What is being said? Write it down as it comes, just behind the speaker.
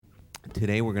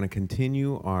Today we're going to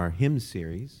continue our hymn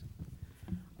series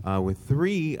with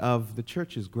three of the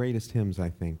church's greatest hymns, I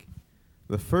think.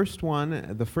 The first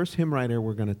hymn writer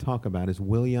we're going to talk about is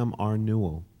William R.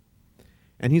 Newell.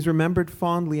 And he's remembered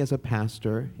fondly as a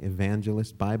pastor,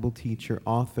 evangelist, Bible teacher,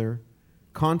 author,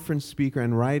 conference speaker,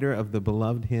 and writer of the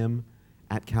beloved hymn,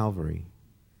 At Calvary.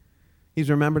 He's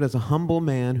remembered as a humble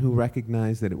man who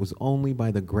recognized that it was only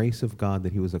by the grace of God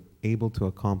that he was able to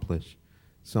accomplish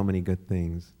so many good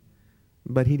things.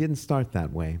 But he didn't start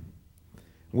that way.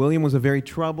 William was a very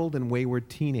troubled and wayward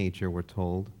teenager, we're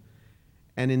told.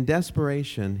 And in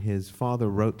desperation, his father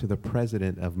wrote to the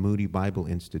president of Moody Bible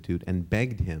Institute and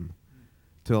begged him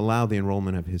to allow the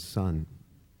enrollment of his son.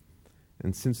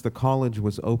 And since the college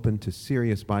was open to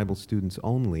serious Bible students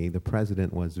only, the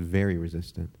president was very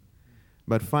resistant.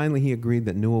 But finally, he agreed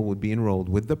that Newell would be enrolled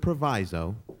with the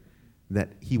proviso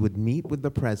that he would meet with the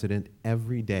president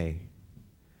every day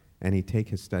and he'd take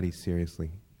his studies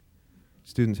seriously.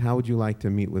 Students, how would you like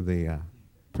to meet with the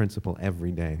principal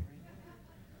every day?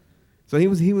 So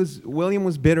William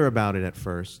was bitter about it at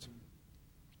first,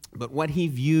 but what he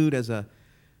viewed as a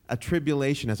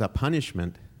tribulation, as a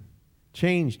punishment,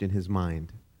 changed in his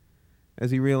mind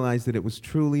as he realized that it was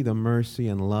truly the mercy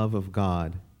and love of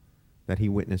God that he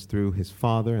witnessed through his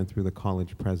father and through the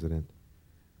college president.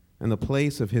 And the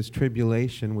place of his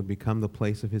tribulation would become the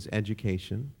place of his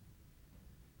education,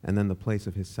 and then the place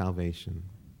of his salvation.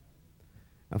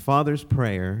 A father's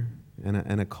prayer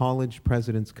and a college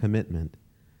president's commitment,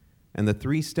 and the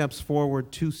 3 steps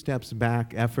forward, 2 steps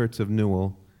back efforts of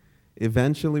Newell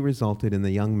eventually resulted in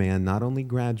the young man not only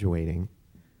graduating,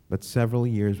 but several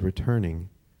years returning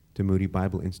to Moody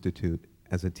Bible Institute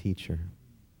as a teacher.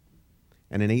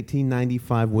 And in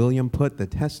 1895, William put the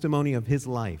testimony of his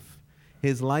life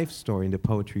story into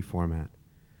poetry format.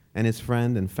 And his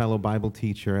friend and fellow Bible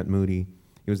teacher at Moody,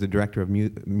 he was the director of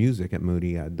music at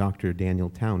Moody, Dr. Daniel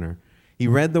Towner. He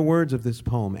read the words of this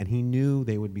poem, and he knew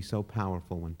they would be so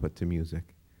powerful when put to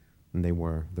music. And they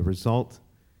were. The result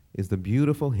is the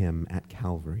beautiful hymn, At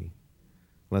Calvary.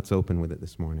 Let's open with it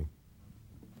this morning.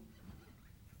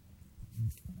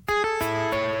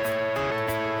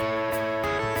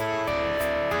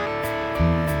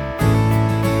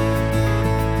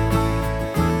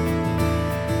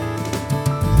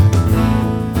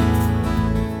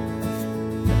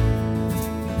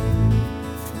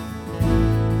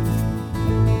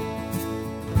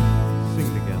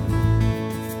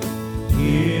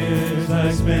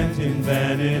 Spent in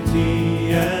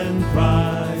vanity and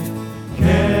pride,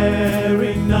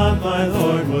 caring not my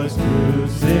Lord was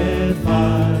crucified,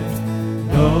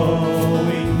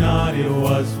 knowing not it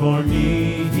was for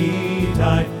me he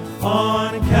died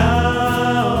on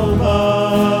Calvary.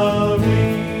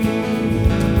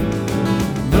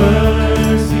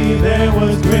 Mercy there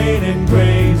was great and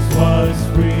grace was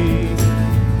free,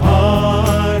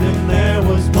 pardon there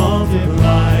was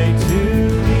multiplied to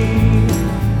me.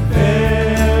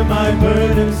 My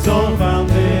burdened soul found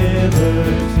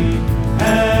liberty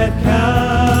at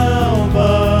Calvary.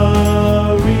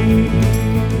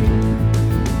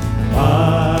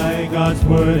 By God's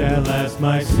word at last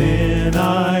my sin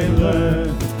I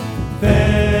learned.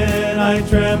 Then I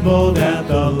trembled at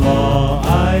the law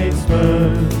I'd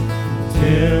spurned,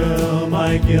 till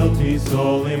my guilty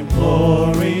soul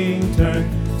imploring turned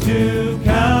to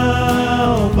Calvary.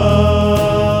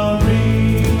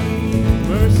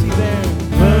 Mercy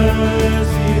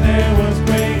there was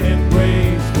great and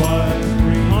grace was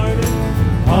free.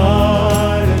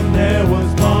 Pardon there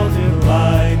was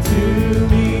multiplied to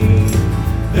me.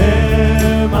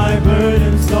 There my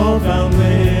burdened soul found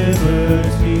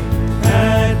liberty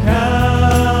at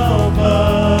Calvary.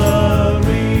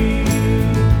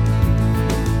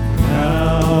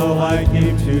 Now I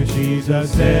gave to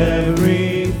Jesus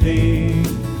everything.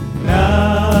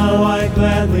 Now I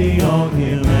gladly own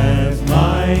him as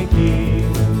my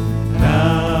King.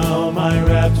 Now my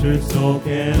raptured soul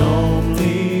can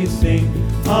only sing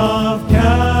of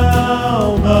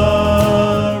Calvary.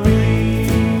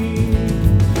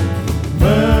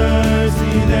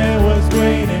 Mercy there was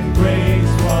great and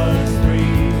grace was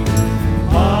free.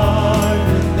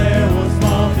 Pardon there was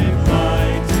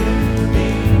multiplied to me.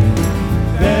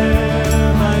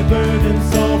 There my burdened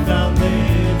soul found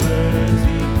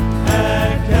liberty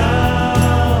at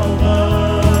Calvary.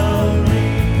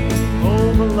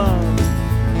 Oh, beloved.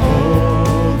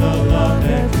 Oh, the love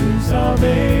that through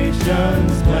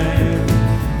salvation's plan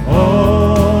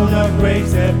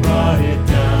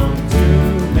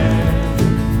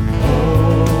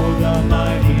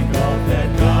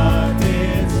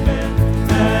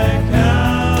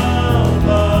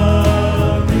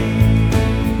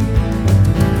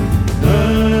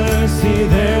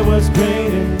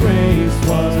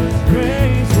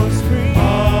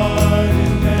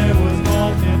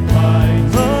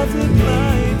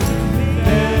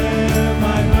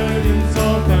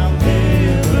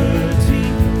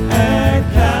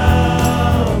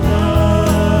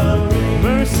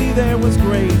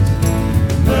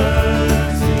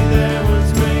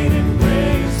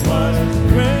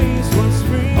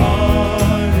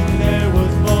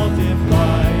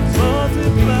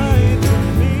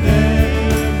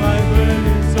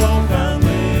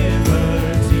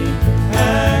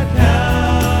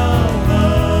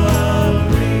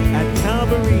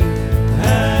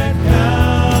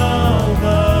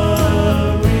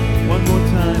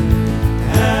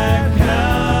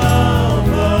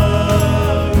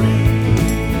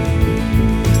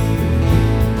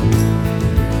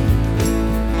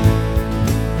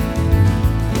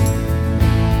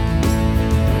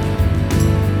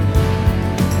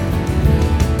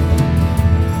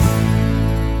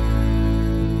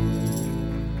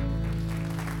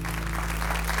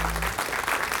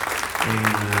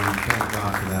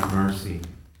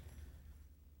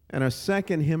And our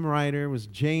second hymn writer was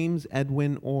James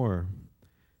Edwin Orr,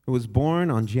 who was born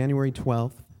on January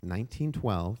 12th,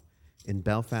 1912, in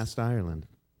Belfast, Ireland.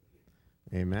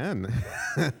 Amen.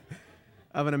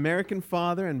 Of an American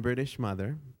father and British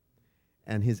mother,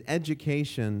 and his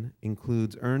education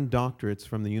includes earned doctorates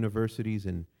from the universities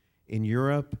in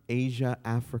Europe, Asia,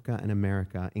 Africa, and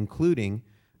America, including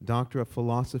Doctor of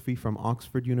Philosophy from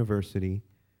Oxford University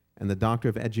and the Doctor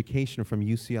of Education from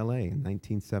UCLA in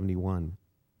 1971.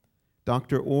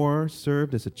 Dr. Orr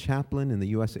served as a chaplain in the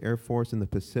U.S. Air Force in the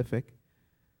Pacific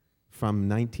from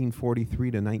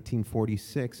 1943 to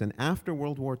 1946, and after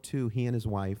World War II, he and his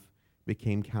wife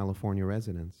became California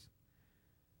residents.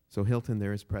 So Hilton,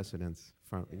 there is precedence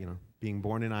from, being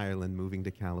born in Ireland, moving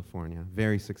to California.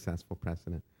 Very successful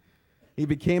precedent. He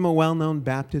became a well-known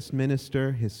Baptist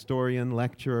minister, historian,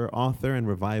 lecturer, author, and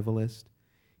revivalist.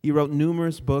 He wrote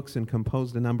numerous books and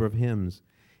composed a number of hymns,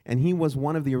 and he was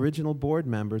one of the original board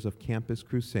members of Campus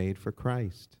Crusade for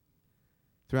Christ.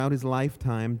 Throughout his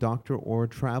lifetime, Dr. Orr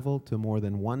traveled to more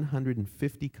than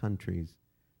 150 countries,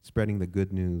 spreading the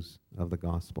good news of the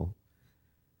gospel.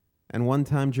 And one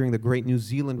time during the great New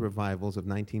Zealand revivals of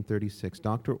 1936,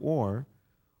 Dr. Orr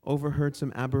overheard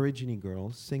some Aborigine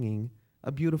girls singing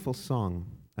a beautiful song,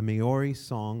 a Maori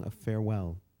song of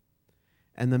farewell.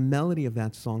 And the melody of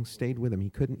that song stayed with him.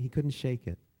 He couldn't shake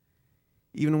it.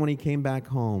 Even when he came back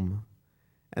home,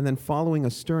 and then following a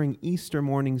stirring Easter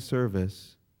morning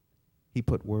service, he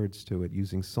put words to it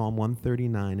using Psalm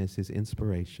 139 as his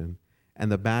inspiration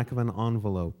and the back of an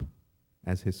envelope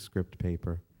as his script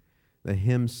paper. The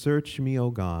hymn, "Search Me,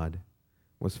 O God,"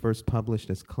 was first published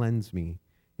as "Cleanse Me"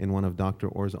 in one of Dr.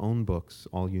 Orr's own books,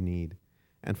 All You Need.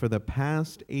 And for the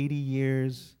past 80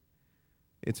 years,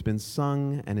 it's been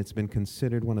sung and it's been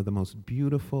considered one of the most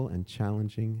beautiful and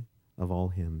challenging of all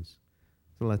hymns.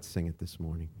 So let's sing it this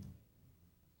morning.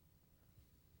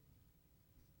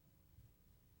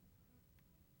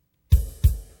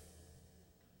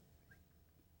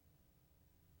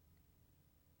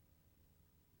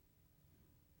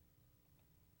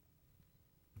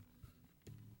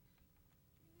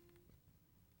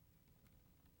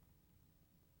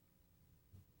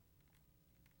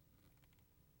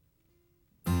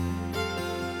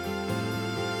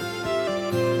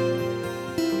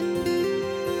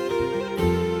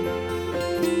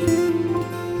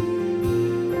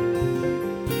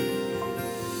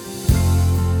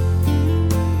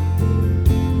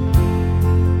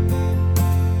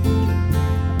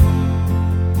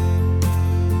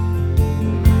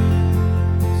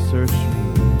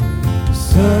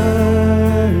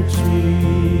 Search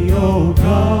me, O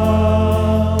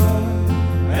God,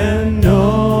 and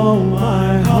know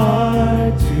my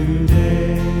heart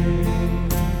today.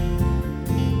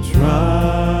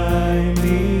 Try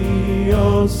me,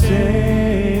 O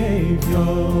Savior,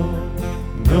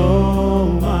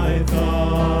 know my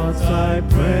thoughts, I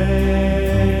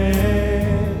pray.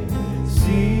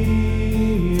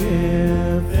 See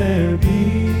if there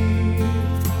be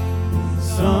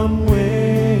some way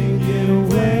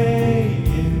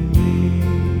in me.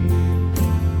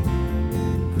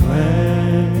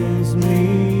 Cleanse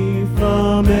me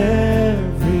from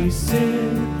every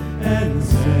sin and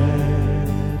set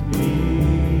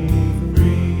me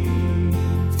free.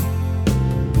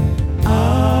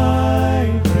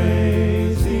 I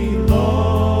praise thee,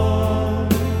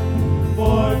 Lord,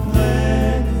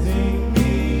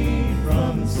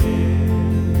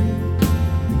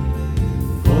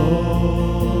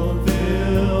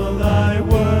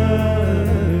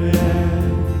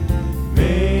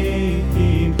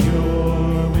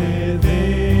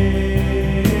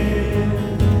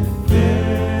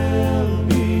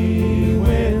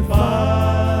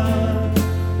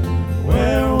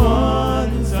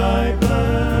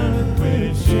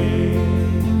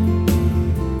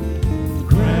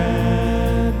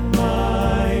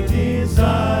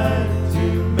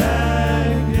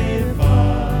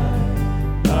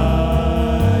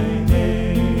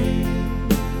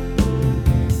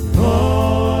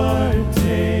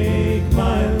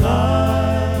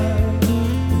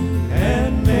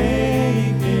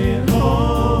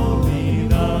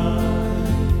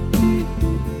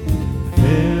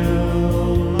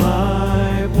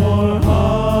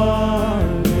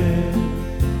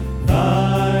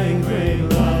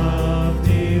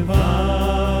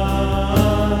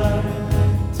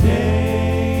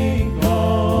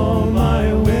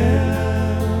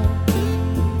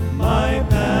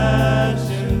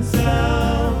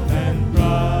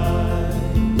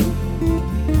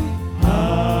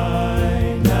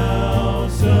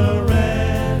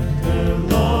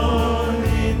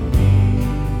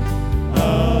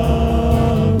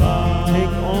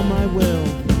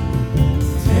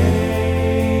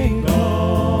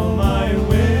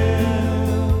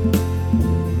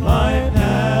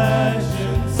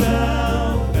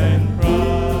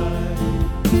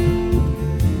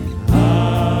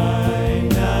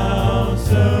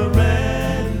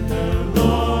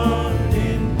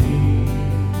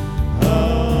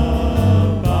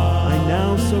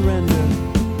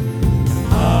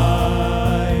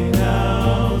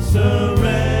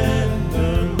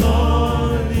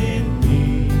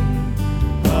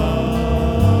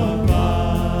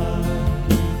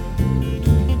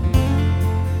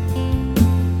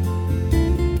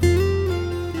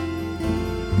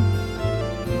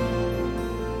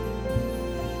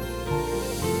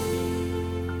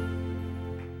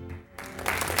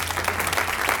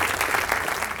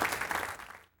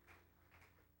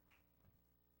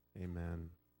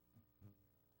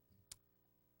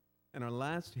 And our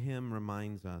last hymn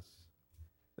reminds us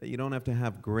that you don't have to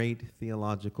have great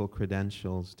theological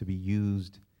credentials to be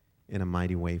used in a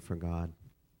mighty way for God.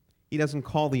 He doesn't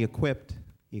call the equipped,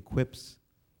 he equips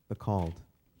the called.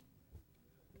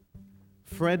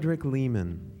 Frederick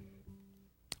Lehman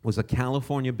was a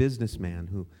California businessman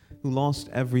who lost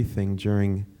everything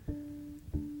during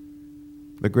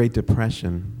the Great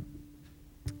Depression.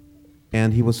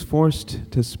 And he was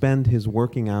forced to spend his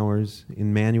working hours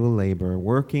in manual labor,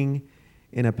 working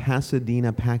in a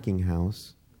Pasadena packing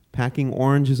house, packing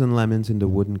oranges and lemons into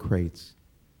wooden crates.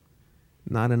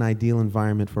 Not an ideal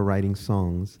environment for writing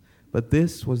songs, but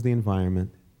this was the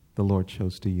environment the Lord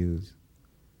chose to use.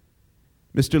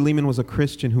 Mr. Lehman was a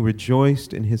Christian who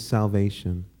rejoiced in his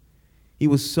salvation. He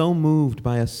was so moved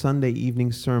by a Sunday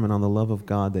evening sermon on the love of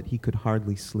God that he could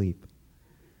hardly sleep.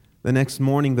 The next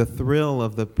morning, the thrill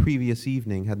of the previous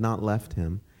evening had not left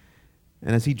him,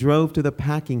 and as he drove to the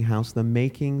packing house, the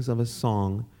makings of a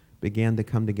song began to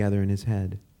come together in his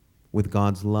head, with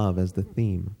God's love as the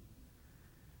theme.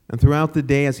 And throughout the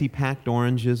day, as he packed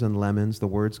oranges and lemons, the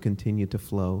words continued to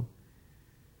flow.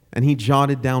 And he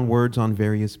jotted down words on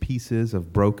various pieces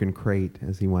of broken crate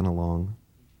as he went along.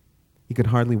 He could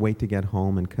hardly wait to get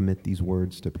home and commit these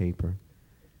words to paper.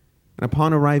 And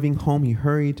upon arriving home, he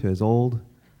hurried to his old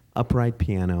upright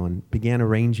piano and began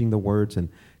arranging the words and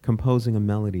composing a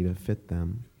melody to fit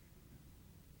them.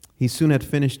 He soon had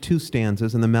finished 2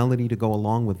 stanzas and the melody to go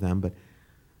along with them, but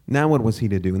now what was he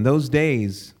to do? In those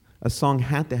days, a song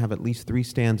had to have at least 3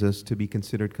 stanzas to be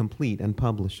considered complete and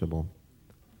publishable,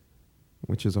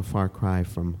 which is a far cry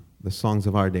from the songs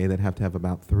of our day that have to have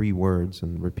about 3 words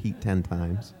and repeat 10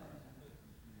 times.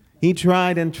 He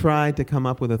tried and tried to come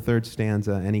up with a 3rd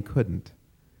stanza, and he couldn't.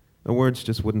 The words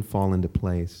just wouldn't fall into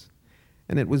place.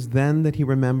 And it was then that he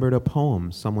remembered a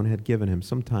poem someone had given him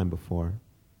some time before.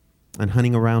 And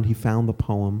hunting around, he found the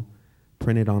poem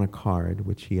printed on a card,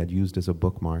 which he had used as a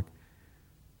bookmark.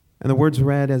 And the words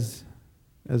read as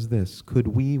this: "Could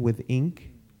we with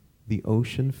ink the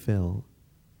ocean fill,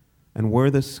 and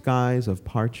were the skies of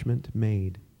parchment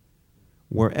made,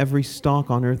 were every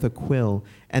stalk on earth a quill,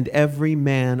 and every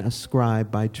man a scribe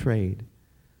by trade,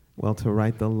 well, to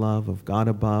write the love of God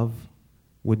above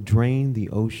would drain the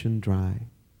ocean dry,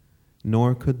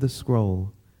 nor could the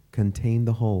scroll contain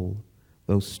the whole,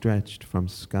 though stretched from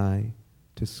sky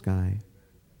to sky."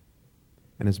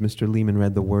 And as Mr. Lehman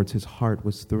read the words, his heart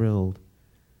was thrilled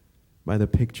by the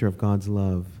picture of God's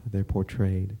love there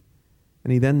portrayed.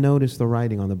 And he then noticed the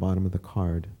writing on the bottom of the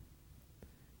card.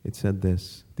 It said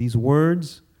this: "These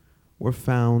words were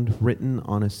found written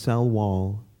on a cell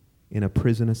wall in a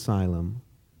prison asylum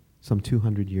some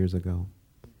 200 years ago.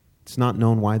 It's not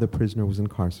known why the prisoner was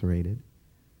incarcerated.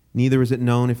 Neither is it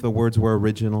known if the words were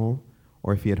original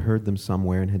or if he had heard them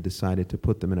somewhere and had decided to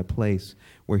put them in a place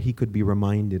where he could be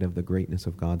reminded of the greatness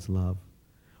of God's love.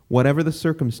 Whatever the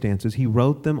circumstances, he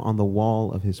wrote them on the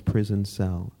wall of his prison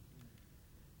cell.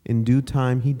 In due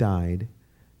time he died,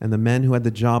 and the men who had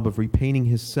the job of repainting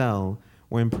his cell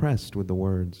were impressed with the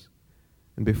words.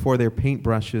 And before their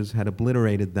paintbrushes had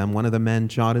obliterated them, one of the men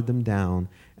jotted them down,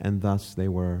 and thus they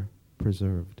were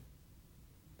preserved."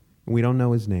 We don't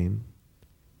know his name.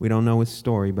 We don't know his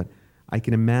story, but I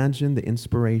can imagine the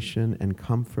inspiration and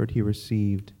comfort he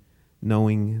received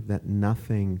knowing that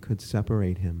nothing could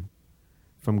separate him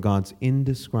from God's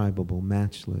indescribable,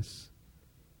 matchless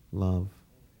love.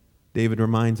 David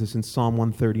reminds us in Psalm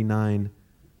 139,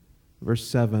 verse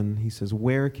 7, he says,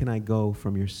 "Where can I go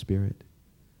from your spirit?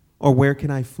 Or where can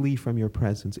I flee from your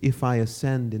presence? If I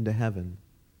ascend into heaven,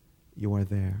 you are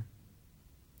there.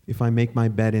 If I make my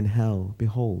bed in hell,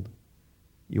 behold,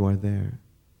 you are there.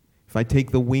 If I take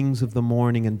the wings of the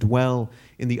morning and dwell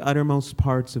in the uttermost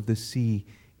parts of the sea,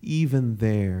 even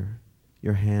there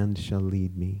your hand shall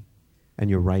lead me, and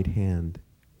your right hand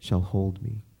shall hold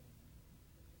me."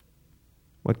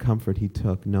 What comfort he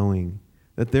took knowing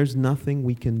that there's nothing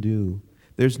we can do.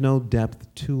 There's no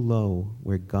depth too low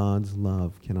where God's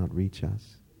love cannot reach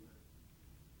us.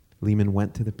 Lehman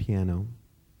went to the piano,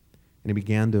 and he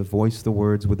began to voice the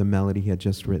words with the melody he had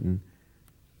just written,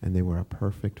 and they were a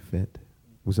perfect fit.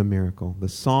 It was a miracle. The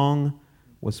song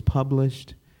was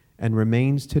published and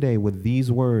remains today with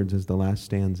these words as the last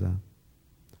stanza.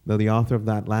 Though the author of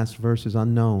that last verse is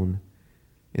unknown,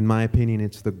 in my opinion,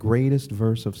 it's the greatest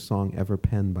verse of song ever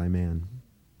penned by man.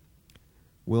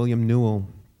 William Newell,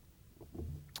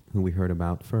 who we heard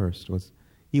about first,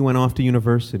 he went off to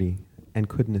university and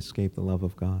couldn't escape the love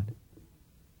of God.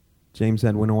 James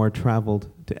Edwin Orr traveled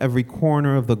to every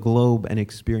corner of the globe and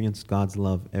experienced God's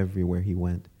love everywhere he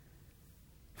went.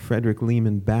 Frederick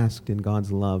Lehman basked in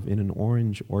God's love in an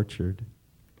orange orchard.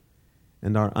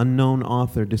 And our unknown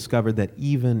author discovered that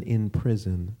even in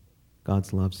prison,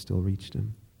 God's love still reached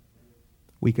him.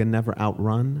 We can never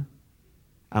outrun,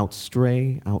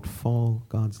 outstray, outfall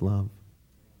God's love.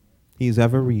 He is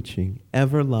ever reaching,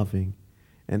 ever loving,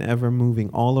 and ever moving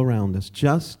all around us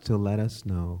just to let us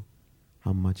know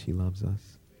how much he loves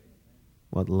us.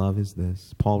 What love is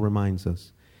this? Paul reminds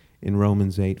us in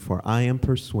Romans 8, "For I am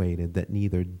persuaded that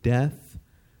neither death,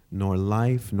 nor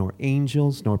life, nor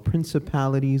angels, nor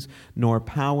principalities, nor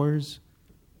powers,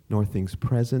 nor things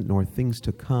present, nor things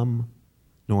to come,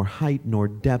 nor height, nor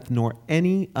depth, nor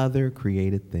any other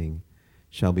created thing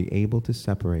shall be able to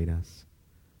separate us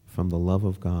from the love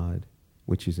of God,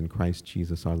 which is in Christ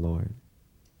Jesus our Lord."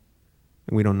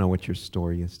 And we don't know what your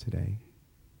story is today.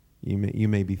 You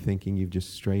may be thinking you've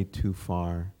just strayed too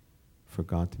far for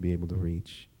God to be able to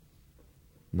reach.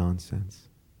 Nonsense.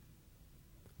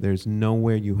 There's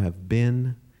nowhere you have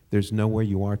been, there's nowhere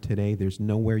you are today, there's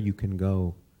nowhere you can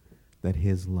go that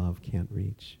his love can't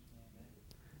reach.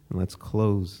 And let's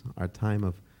close our time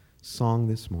of song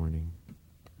this morning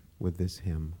with this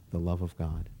hymn, "The Love of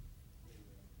God."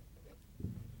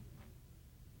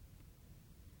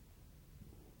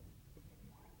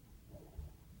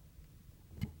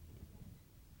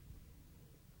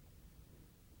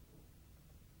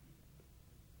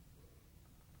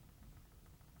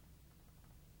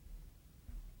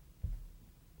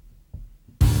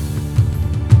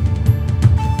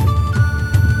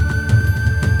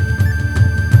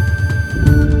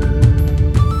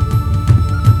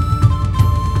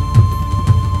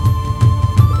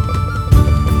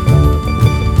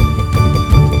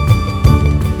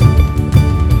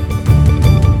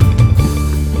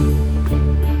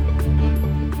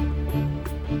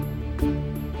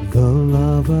 The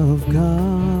love of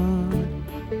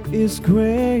God is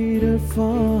greater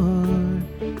far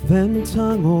than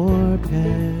tongue or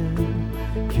pen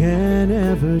can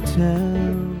ever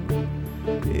tell.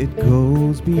 It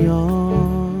goes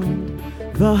beyond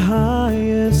the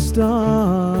highest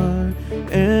star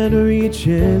and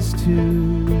reaches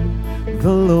to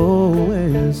the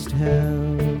lowest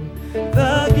hell.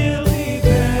 The guilty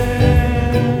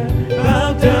pair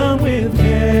bowed down with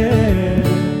care.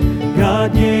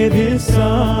 God gave his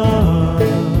Son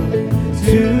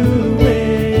to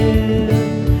win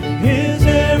his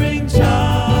erring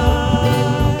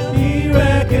child. He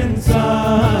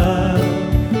reconciled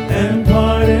and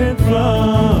parted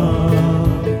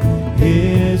from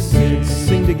his sins.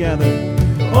 Sing together.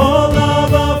 Oh,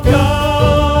 love of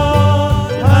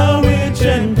God, how rich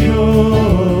and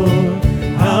pure,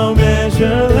 how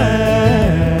measureless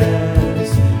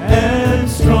and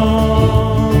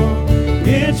strong.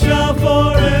 It shall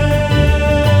forevermore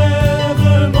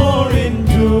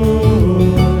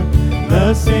endure,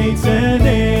 the saints and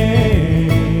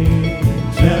angels'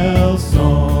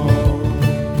 song.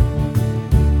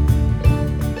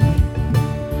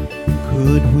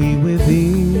 Could we with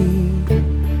thee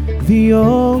the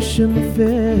ocean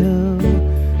fill,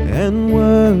 and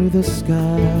were the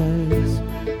skies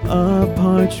of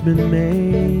parchment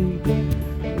made,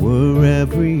 were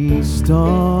every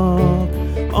stalk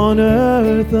on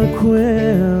earth a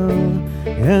quill,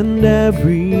 and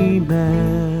every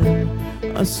man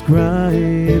a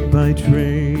scribe by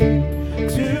trade,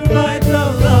 to write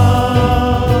the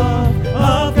love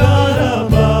of God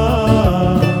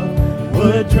above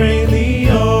would drain the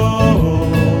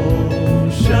ocean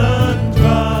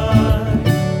dry,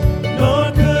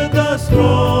 nor could the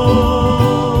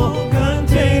scroll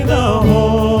contain the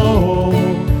whole,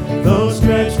 though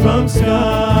stretched from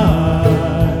sky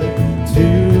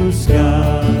to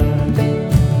sky.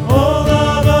 Oh,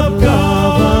 love of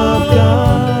God,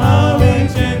 how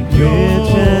rich and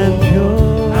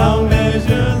pure, how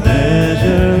measureless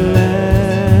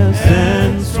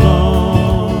and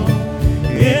strong.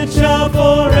 It shall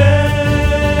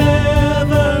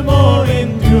forevermore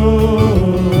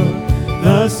endure,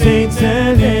 the saints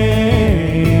and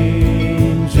angels'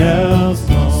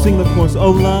 song. Sing the chorus.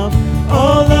 Oh, love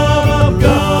of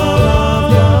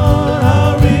God,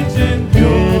 how rich and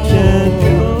pure,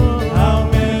 how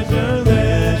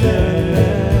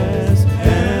measureless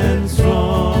and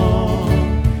strong.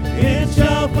 It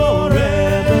shall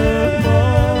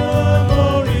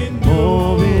forevermore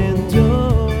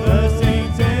endure, the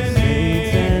saints and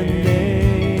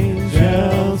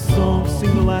angels' song.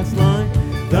 Sing the last line.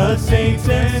 The saints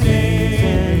and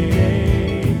angels'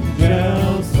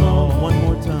 song. One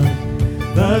more time.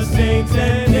 The saints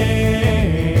and angels'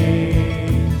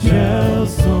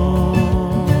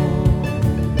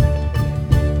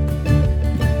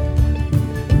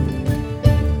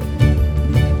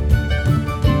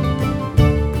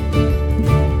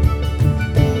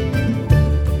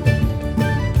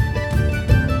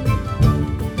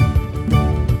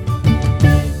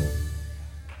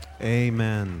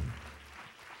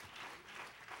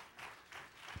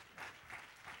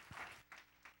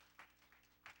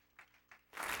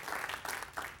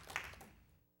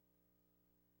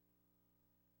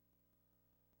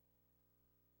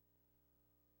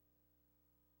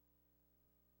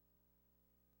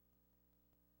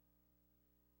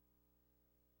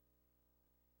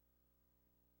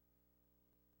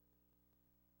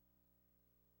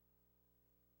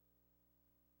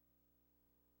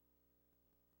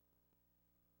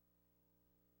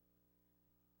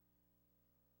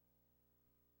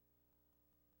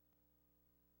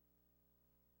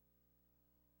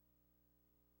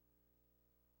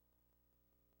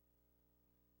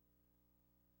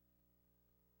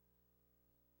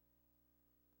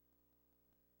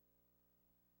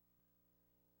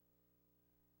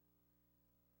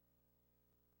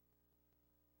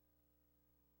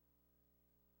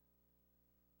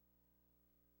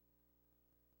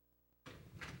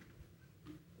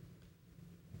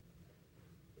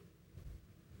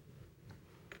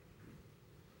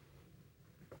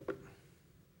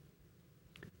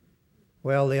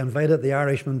 Well, they invited the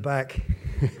Irishman back.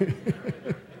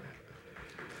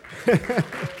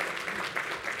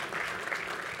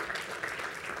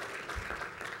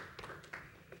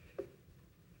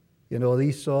 You know,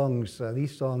 these songs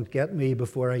get me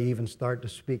before I even start to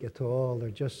speak at all. They're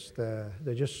just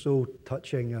so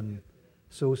touching and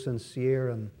so sincere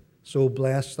and so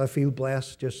blessed. I feel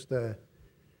blessed just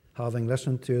having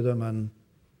listened to them, and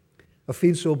I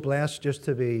feel so blessed just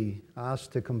to be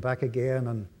asked to come back again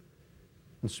and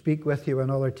speak with you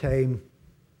another time,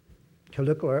 to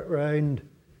look around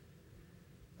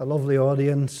a lovely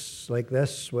audience like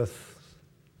this with,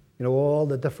 you know, all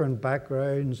the different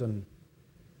backgrounds and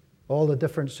all the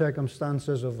different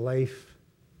circumstances of life,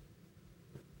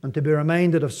 and to be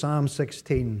reminded of Psalm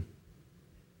 16.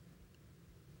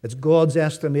 It's God's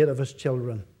estimate of His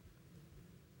children.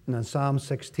 And in Psalm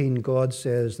 16, God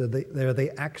says that they're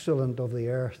the excellent of the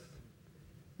earth,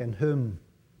 in whom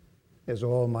is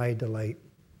all my delight.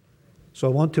 So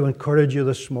I want to encourage you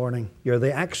this morning. You're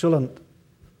the excellent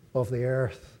of the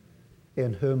earth,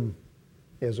 in whom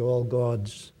is all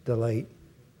God's delight.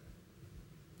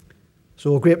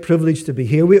 So a great privilege to be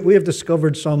here. We have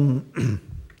discovered some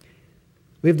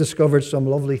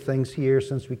lovely things here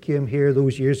since we came here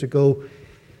those years ago.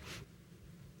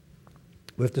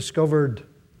 We've discovered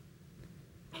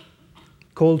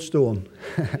Cold Stone.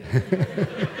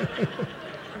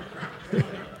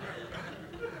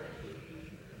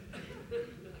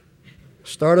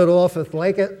 Started off with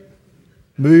like it,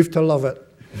 moved to love it.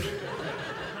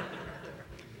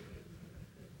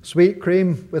 Sweet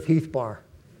cream with Heath Bar.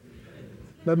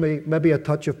 Maybe a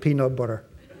touch of peanut butter.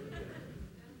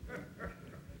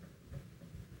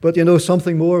 But you know,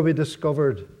 something more we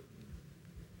discovered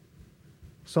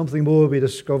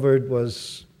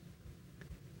was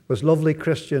lovely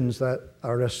Christians that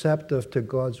are receptive to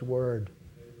God's Word.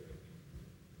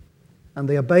 And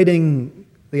the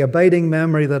abiding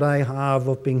memory that I have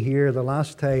of being here the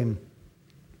last time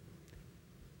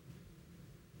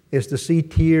is to see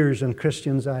tears in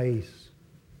Christians' eyes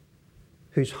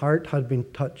whose heart had been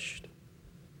touched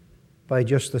by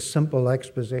just the simple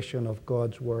exposition of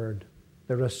God's Word.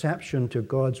 The reception to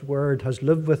God's Word has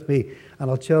lived with me. And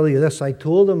I'll tell you this, I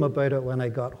told them about it when I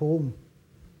got home.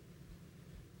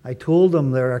 I told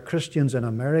them there are Christians in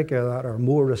America that are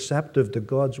more receptive to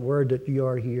God's Word than you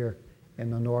are here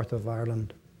in the north of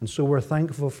Ireland. And so we're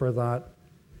thankful for that.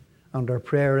 And our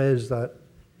prayer is that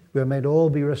we might all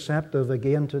be receptive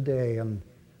again today, and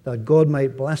that God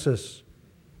might bless us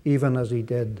even as He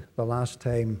did the last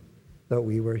time that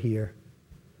we were here.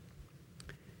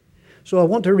 So I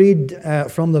want to read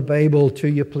from the Bible to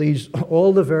you, please.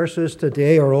 All the verses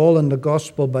today are all in the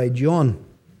Gospel by John.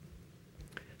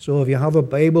 So if you have a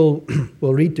Bible,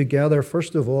 we'll read together,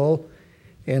 first of all,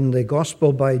 in the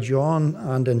Gospel by John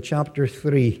and in chapter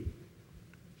 3.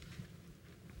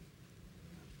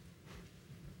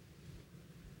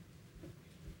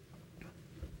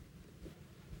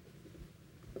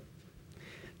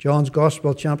 John's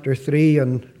Gospel, chapter 3,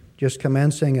 and just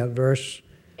commencing at verse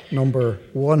number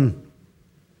 1.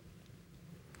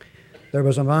 There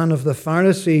was a man of the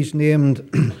Pharisees named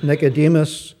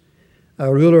Nicodemus,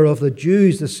 a ruler of the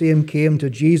Jews. The same came to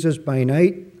Jesus by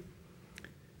night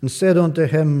and said unto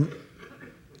him,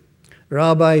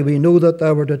 Rabbi, we know that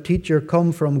thou art a teacher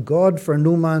come from God, for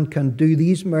no man can do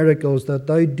these miracles that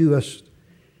thou doest,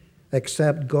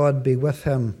 except God be with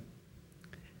him.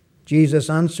 Jesus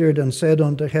answered and said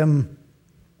unto him,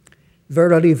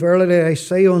 Verily, verily, I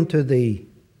say unto thee,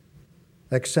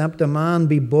 except a man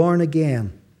be born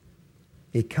again,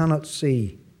 he cannot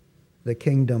see the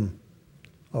kingdom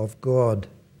of God.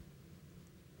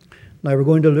 Now we're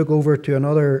going to look over to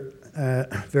another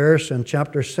verse in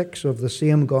chapter 6 of the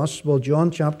same Gospel,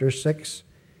 John chapter 6,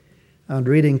 and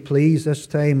reading, please, this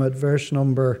time at verse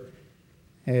number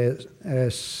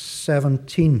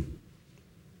 17.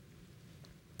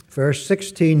 Verse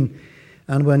 16,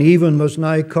 and when even was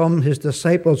now come, his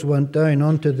disciples went down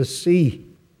unto the sea,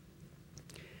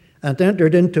 and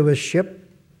entered into a ship,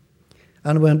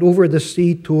 and went over the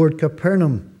sea toward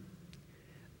Capernaum.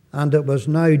 And it was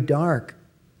now dark,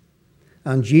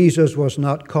 and Jesus was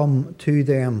not come to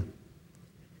them.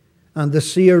 And the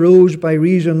sea arose by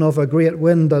reason of a great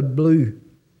wind that blew.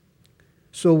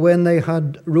 So when they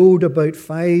had rowed about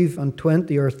 25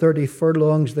 or 30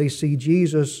 furlongs, they see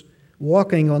Jesus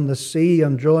walking on the sea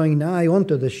and drawing nigh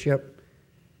unto the ship,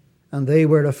 and they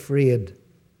were afraid.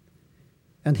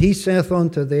 And he saith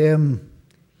unto them,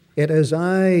 It is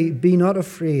I, be not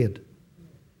afraid.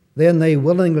 Then they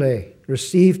willingly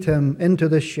received him into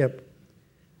the ship,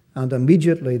 and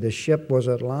immediately the ship was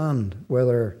at land,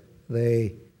 whither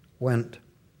they went.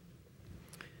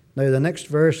 Now, the next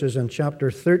verse is in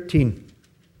chapter 13.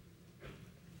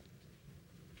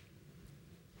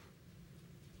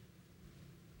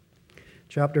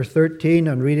 Chapter 13,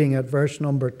 and reading at verse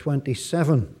number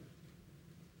 27.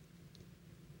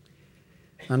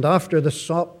 And after the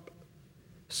sop,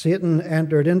 Satan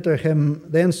entered into him.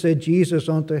 Then said Jesus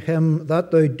unto him,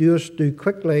 That thou doest, do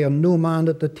quickly. And no man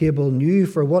at the table knew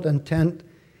for what intent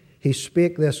he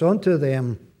spake this unto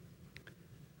them.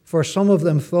 For some of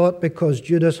them thought, because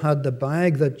Judas had the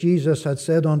bag, that Jesus had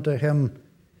said unto him,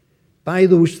 Buy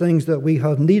those things that we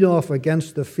have need of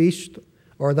against the feast,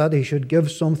 or that he should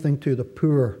give something to the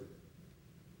poor.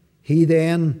 He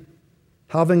then,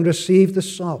 having received the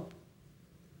sop,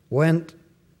 went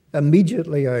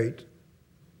immediately out,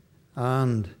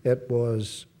 and it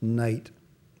was night.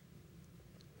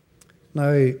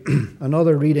 Now,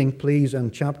 another reading, please,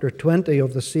 in chapter 20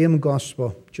 of the same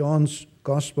Gospel, John's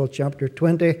Gospel, chapter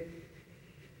 20,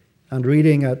 and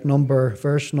reading at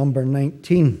verse number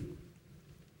 19.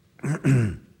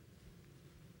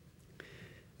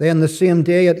 Then the same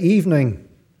day at evening,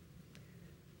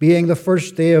 being the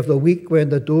first day of the week, when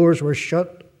the doors were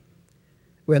shut,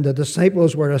 when the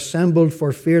disciples were assembled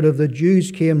for fear of the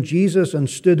Jews, came Jesus and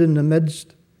stood in the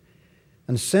midst,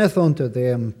 and saith unto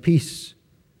them, Peace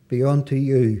be unto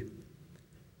you.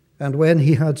 And when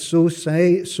he had so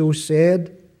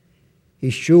said, he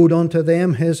showed unto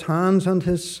them his hands and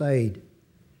his side.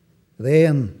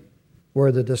 Then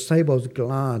were the disciples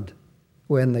glad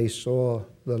when they saw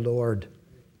the Lord.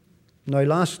 Now,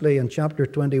 lastly, in chapter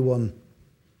 21,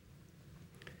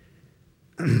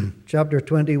 chapter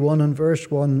 21 and verse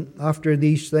 1, after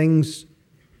these things,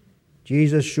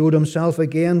 Jesus showed himself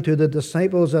again to the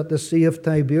disciples at the Sea of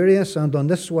Tiberias, and on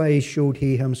this wise showed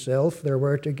he himself. There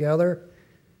were together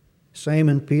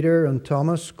Simon Peter and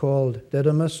Thomas, called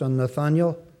Didymus, and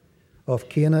Nathanael of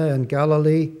Cana in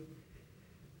Galilee,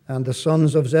 and the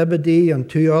sons of Zebedee, and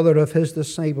two other of his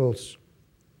disciples.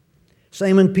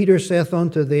 Simon Peter saith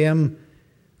unto them,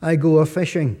 I go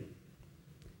a-fishing.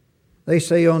 They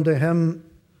say unto him,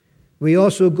 We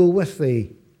also go with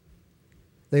thee.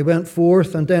 They went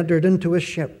forth and entered into a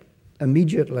ship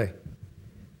immediately,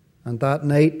 and that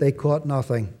night they caught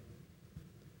nothing.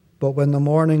 But when the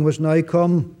morning was now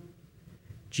come,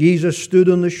 Jesus stood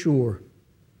on the shore,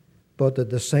 but the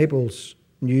disciples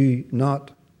knew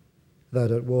not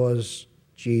that it was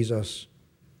Jesus.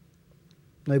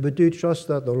 Now, we do trust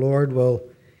that the Lord will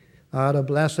add a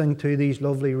blessing to these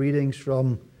lovely readings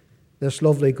from this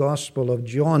lovely Gospel of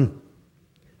John.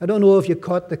 I don't know if you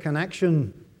caught the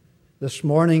connection this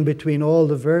morning between all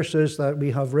the verses that we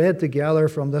have read together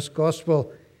from this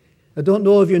Gospel. I don't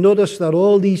know if you noticed that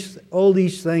all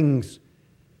these things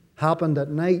happened at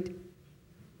night,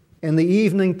 in the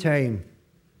evening time,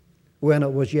 when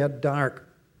it was yet dark.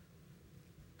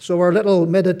 So our little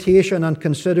meditation and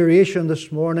consideration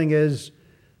this morning is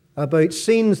about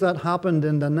scenes that happened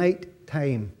in the night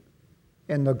time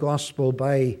in the Gospel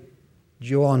by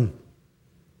John.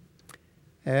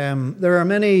 There are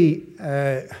many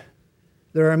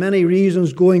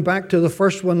reasons, going back to the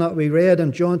first one that we read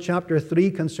in John chapter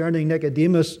 3 concerning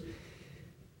Nicodemus.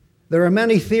 There are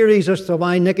many theories as to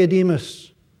why Nicodemus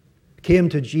came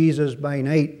to Jesus by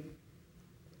night.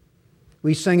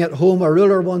 We sing at home, a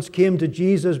ruler once came to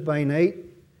Jesus by night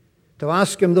to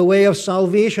ask him the way of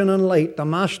salvation and light. The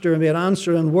master made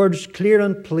answer in words clear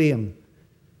and plain,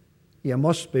 You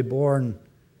must be born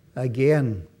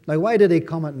again. Now, why did he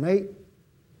come at night?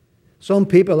 Some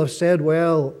people have said,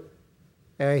 well,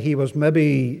 he was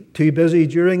maybe too busy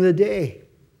during the day.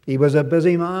 He was a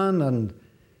busy man, and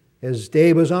his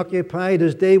day was occupied,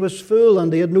 his day was full,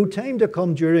 and he had no time to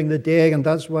come during the day, and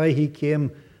that's why he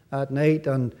came at night.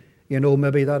 And,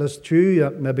 maybe that is true,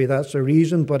 maybe that's a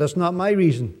reason, but it's not my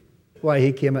reason why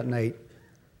he came at night.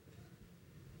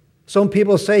 Some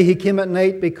people say he came at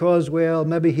night because, well,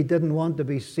 maybe he didn't want to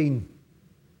be seen.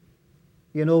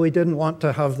 He didn't want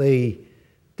to have the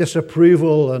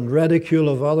disapproval and ridicule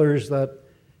of others, that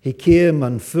he came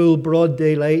in full broad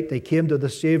daylight. He came to the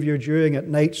Savior during at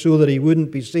night so that he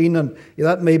wouldn't be seen. And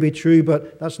that may be true,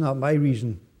 but that's not my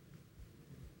reason.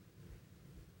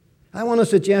 I want to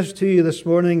suggest to you this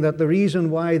morning that the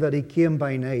reason why that he came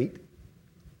by night,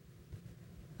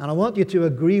 and I want you to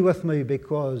agree with me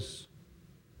because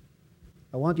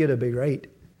I want you to be right.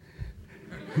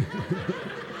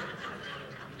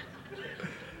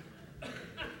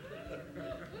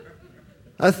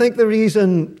 I think the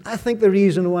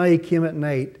reason why he came at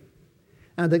night,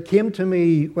 and it came to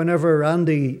me whenever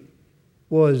Randy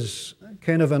was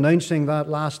kind of announcing that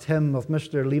last hymn of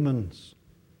Mr. Lehman's.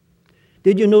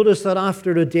 Did you notice that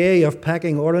after a day of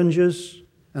packing oranges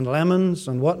and lemons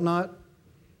and whatnot,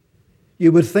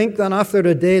 You would think that after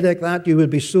a day like that, you would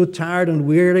be so tired and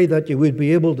weary that you would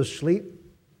be able to sleep.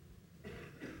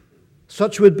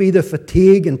 Such would be the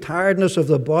fatigue and tiredness of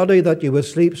the body that you would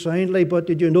sleep soundly. But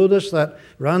did you notice that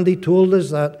Randy told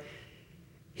us that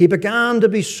he began to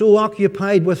be so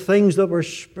occupied with things that were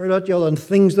spiritual and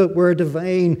things that were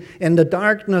divine in the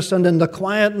darkness and in the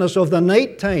quietness of the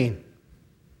night time?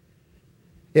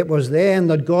 It was then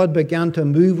that God began to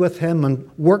move with him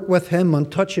and work with him and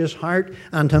touch his heart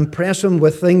and impress him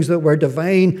with things that were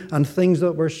divine and things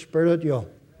that were spiritual.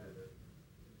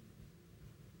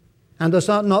 And has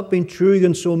that not been true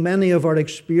in so many of our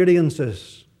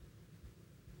experiences?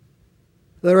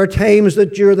 There are times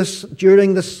that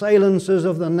during the silences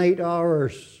of the night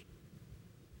hours,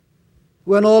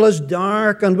 when all is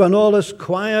dark and when all is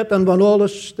quiet and when all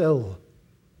is still,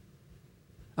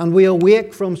 and we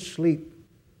awake from sleep,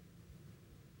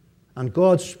 and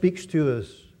God speaks to us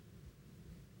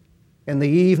in the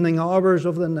evening hours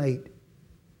of the night.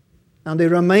 And He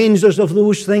reminds us of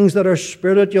those things that are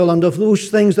spiritual and of those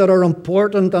things that are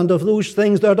important and of those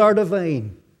things that are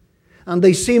divine. And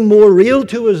they seem more real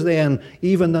to us then,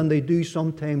 even than they do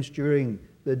sometimes during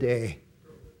the day.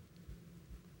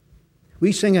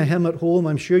 We sing a hymn at home,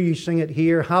 I'm sure you sing it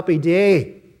here, happy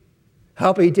day,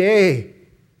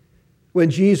 when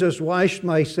Jesus washed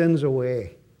my sins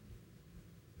away.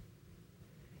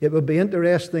 It would be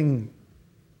interesting,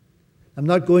 I'm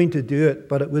not going to do it,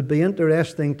 but it would be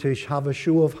interesting to have a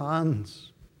show of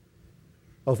hands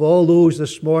of all those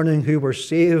this morning who were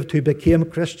saved, who became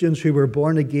Christians, who were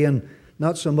born again,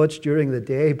 not so much during the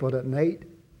day, but at night.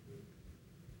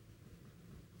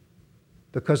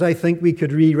 Because I think we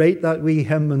could rewrite that wee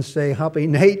hymn and say, happy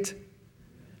night,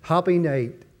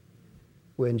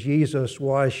 when Jesus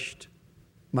washed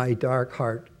my dark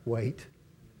heart white.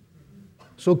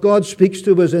 So God speaks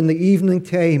to us in the evening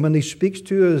time, and He speaks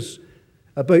to us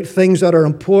about things that are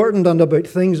important and about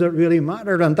things that really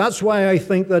matter. And that's why I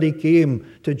think that He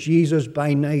came to Jesus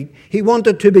by night. He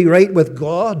wanted to be right with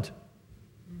God.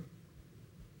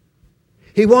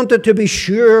 He wanted to be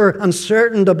sure and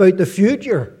certain about the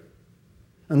future.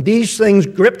 And these things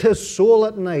gripped His soul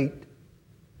at night.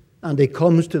 And He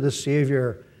comes to the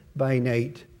Savior by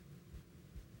night.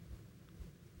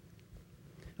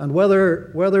 And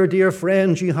whether, dear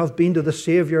friends, you have been to the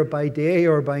Savior by day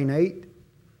or by night,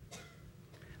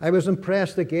 I was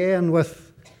impressed again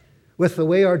with the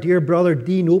way our dear brother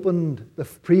Dean opened the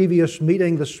previous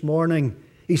meeting this morning.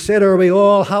 He said, are we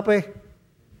all happy?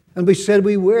 And we said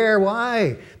we were.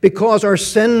 Why? Because our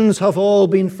sins have all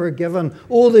been forgiven.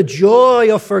 Oh, the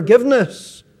joy of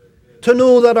forgiveness. To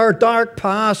know that our dark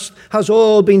past has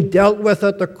all been dealt with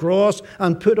at the cross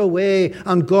and put away,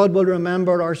 and God will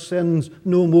remember our sins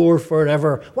no more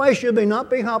forever. Why should we not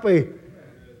be happy?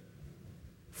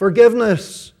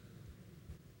 Forgiveness.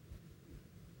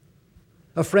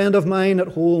 A friend of mine at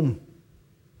home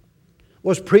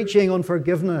was preaching on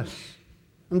forgiveness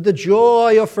and the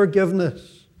joy of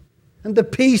forgiveness and the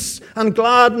peace and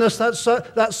gladness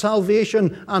that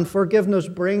salvation and forgiveness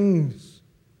brings.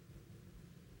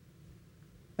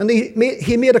 And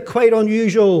he made a quite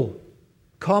unusual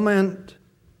comment.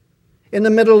 In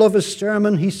the middle of his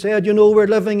sermon, he said, you know, we're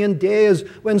living in days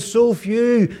when so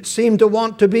few seem to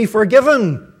want to be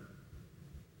forgiven.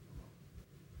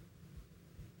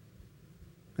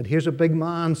 And here's a big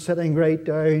man sitting right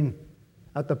down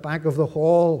at the back of the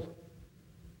hall.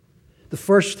 The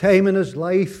first time in his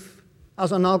life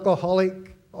as an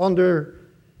alcoholic under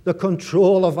the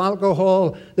control of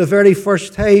alcohol, the very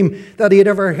first time that he had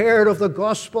ever heard of the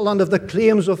gospel and of the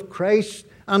claims of Christ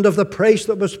and of the price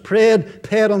that was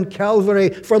paid on Calvary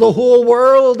for the whole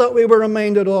world that we were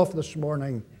reminded of this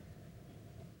morning.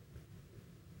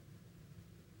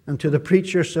 And to the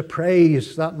preacher's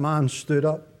surprise, that man stood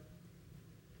up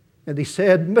and he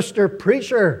said, Mr.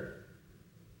 Preacher,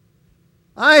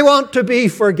 I want to be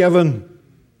forgiven.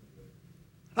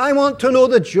 I want to know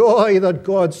the joy that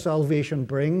God's salvation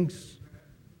brings.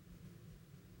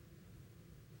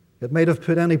 It might have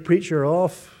put any preacher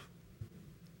off,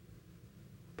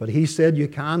 but he said you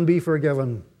can be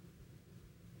forgiven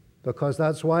because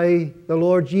that's why the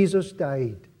Lord Jesus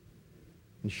died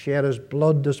and shed His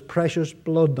blood, His precious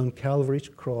blood on Calvary's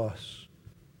cross.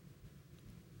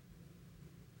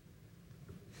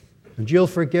 And you'll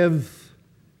forgive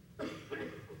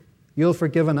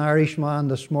an Irishman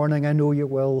this morning, I know you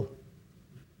will,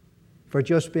 for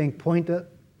just being pointed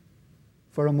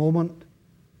for a moment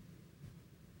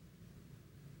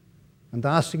and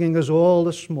asking us all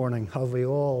this morning, have we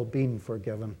all been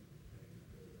forgiven?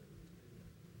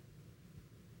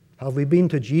 Have we been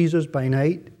to Jesus by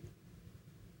night?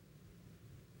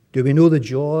 Do we know the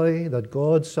joy that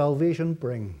God's salvation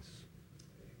brings?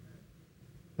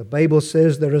 The Bible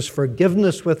says there is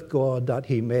forgiveness with God that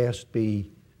he mayest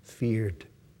be feared.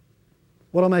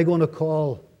 What am I going to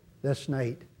call this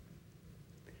night?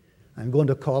 I'm going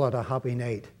to call it a happy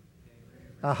night.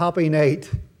 A happy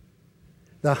night.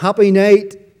 The happy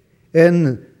night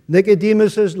in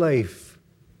Nicodemus' life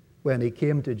when he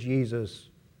came to Jesus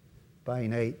by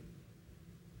night.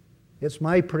 It's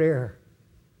my prayer.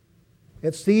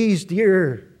 It's these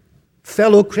dear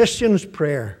fellow Christians'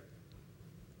 prayer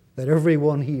that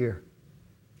everyone here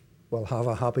will have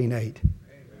a happy night.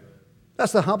 Amen.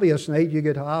 That's the happiest night you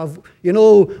could have. You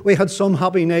know, we had some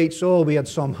happy nights. Oh, we had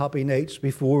some happy nights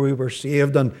before we were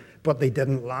saved, but they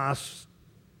didn't last.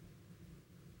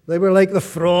 They were like the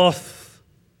froth.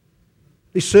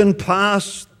 They soon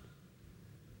passed,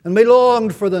 and we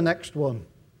longed for the next one.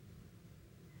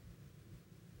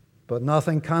 But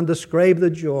nothing can describe the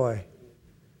joy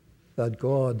that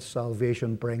God's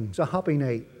salvation brings. A happy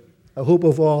night. I hope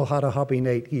we've all had a happy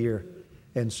night here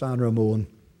in San Ramon.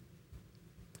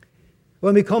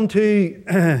 When we come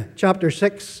to chapter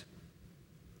 6,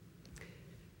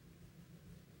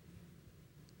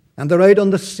 and they're out on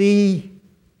the sea,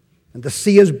 and the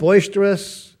sea is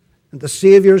boisterous, and the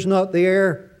Saviour's not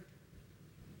there.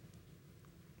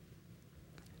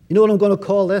 You know what I'm going to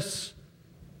call this?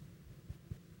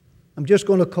 I'm just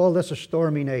going to call this a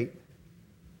stormy night.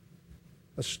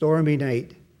 A stormy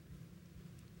night.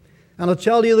 And I'll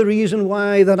tell you the reason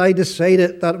why that I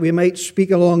decided that we might speak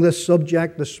along this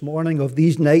subject this morning of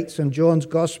these nights in John's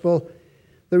Gospel.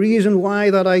 The reason why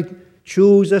that I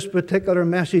chose this particular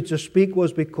message to speak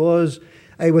was because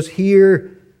I was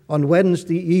here on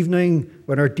Wednesday evening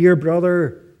when our dear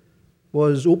brother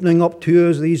was opening up to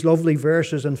us these lovely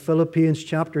verses in Philippians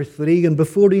chapter 3. And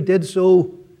before he did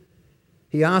so,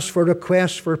 he asked for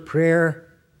requests for prayer.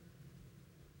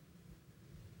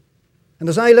 And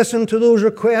as I listened to those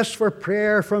requests for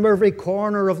prayer from every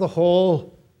corner of the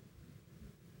hall,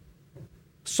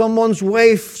 someone's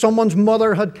wife, someone's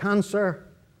mother had cancer.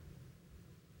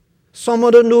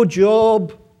 Someone had no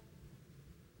job.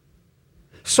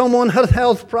 Someone had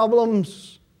health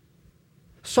problems.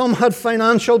 Some had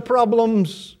financial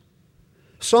problems.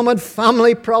 Some had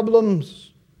family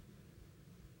problems.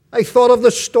 I thought of the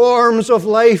storms of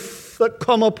life that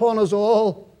come upon us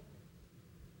all.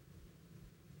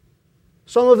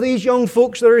 Some of these young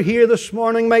folks that are here this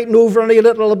morning might know very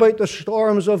little about the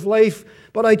storms of life,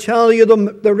 but I tell you,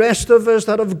 the rest of us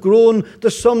that have grown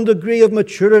to some degree of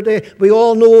maturity, we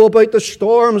all know about the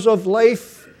storms of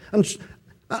life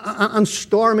and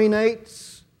stormy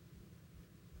nights.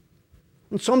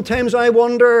 And sometimes I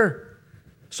wonder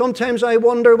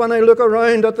when I look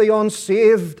around at the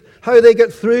unsaved, how they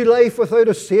get through life without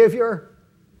a Savior.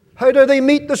 How do they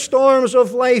meet the storms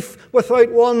of life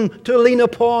without one to lean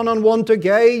upon and one to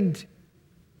guide?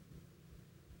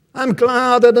 I'm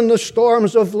glad that in the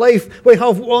storms of life we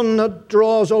have one that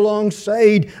draws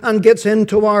alongside and gets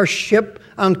into our ship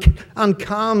and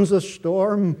calms the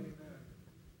storm.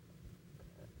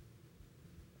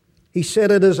 He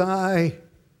said, "It is I.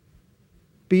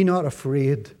 Be not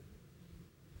afraid."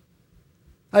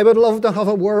 I would love to have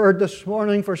a word this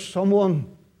morning for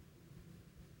someone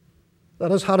that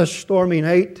has had a stormy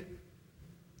night,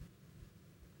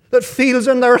 that feels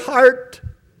in their heart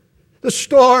the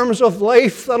storms of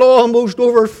life that almost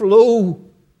overflow.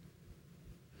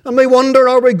 And they wonder,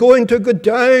 are we going to go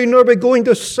down? Are we going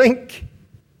to sink?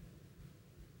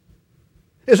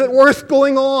 Is it worth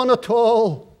going on at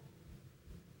all?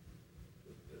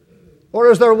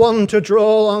 Or is there one to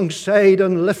draw alongside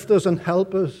and lift us and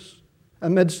help us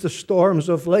amidst the storms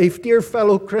of life? Dear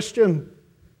fellow Christian,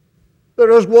 there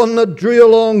is one that drew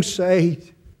alongside.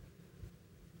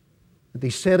 And he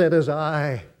said, "It is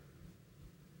I.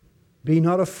 Be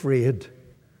not afraid."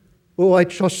 Oh, I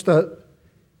trust that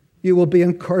you will be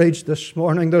encouraged this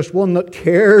morning. There's one that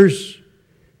cares,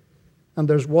 and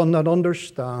there's one that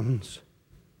understands.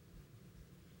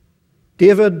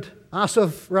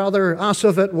 Asaph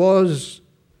it was,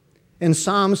 in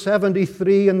Psalm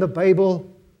 73 in the Bible.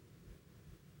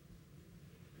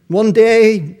 One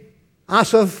day,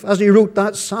 Asaph, as he wrote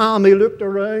that psalm, he looked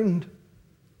around.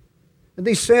 And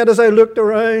he said, as I looked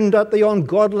around at the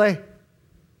ungodly,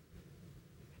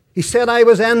 he said, I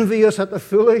was envious at the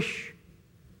foolish.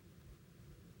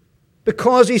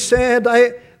 Because he said,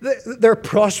 they're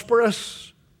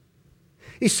prosperous.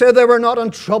 He said they were not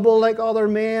in trouble like other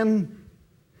men.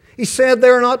 He said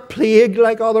they're not plagued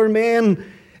like other men.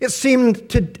 It seemed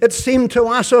to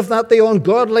Asaph that the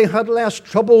ungodly had less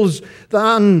troubles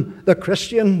than the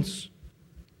Christians.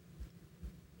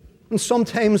 And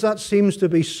sometimes that seems to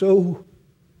be so.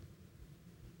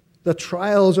 The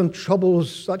trials and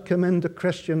troubles that come into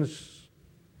Christians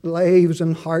lives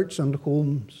and hearts and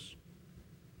homes.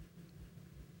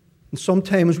 And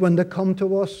sometimes when they come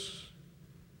to us,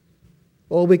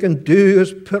 all we can do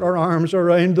is put our arms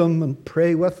around them and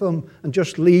pray with them and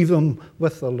just leave them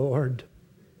with the Lord.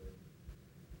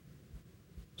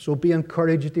 So be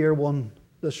encouraged, dear one,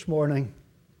 this morning.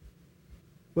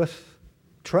 With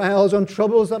trials and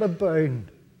troubles that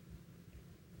abound,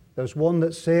 there's one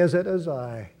that says, "It is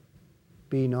I.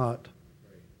 Be not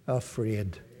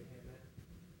afraid."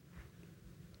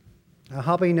 A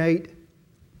happy night,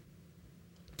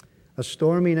 a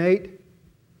stormy night.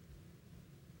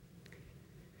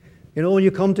 You know, when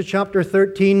you come to chapter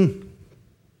 13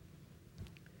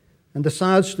 and the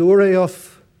sad story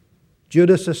of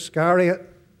Judas Iscariot,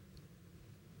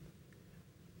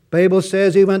 the Bible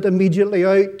says he went immediately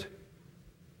out,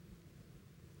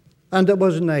 and it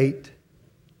was night.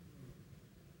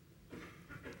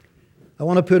 I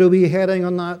want to put a wee heading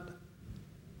on that,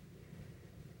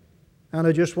 and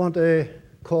I just want to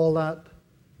call that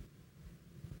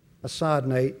a sad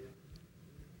night.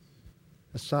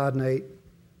 A sad night.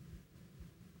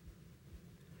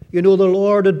 You know, the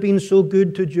Lord had been so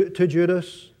good to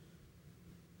Judas.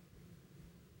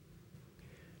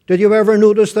 Did you ever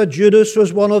notice that Judas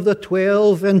was one of the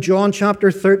 12 in John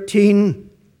chapter 13,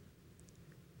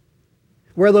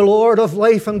 where the Lord of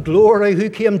life and glory, who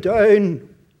came down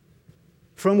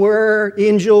from where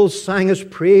angels sang his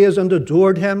praise and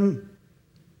adored him,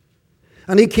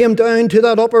 and he came down to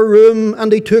that upper room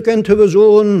and he took into his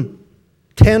own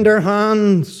tender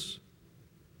hands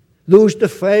those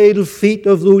defiled feet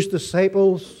of those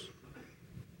disciples?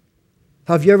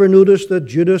 Have you ever noticed that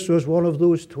Judas was one of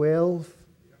those 12?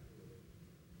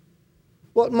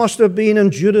 What must have been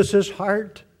in Judas's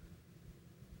heart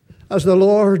as the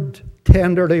Lord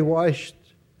tenderly washed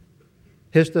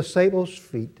his disciples'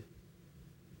 feet?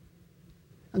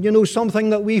 And you know, something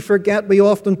that we forget, we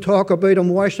often talk about him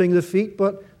washing the feet,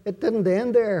 but it didn't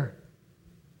end there.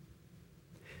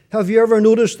 Have you ever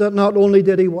noticed that not only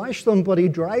did he wash them, but he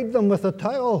dried them with a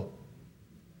towel?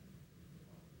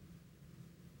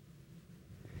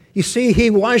 You see, he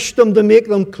washed them to make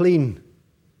them clean,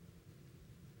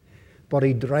 but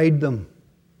he dried them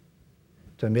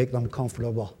to make them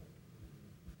comfortable.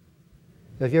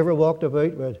 Have you ever walked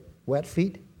about with wet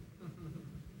feet?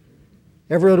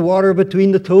 Ever had water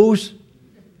between the toes?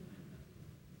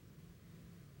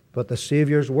 But the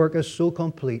Savior's work is so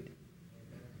complete.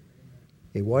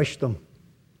 He washed them,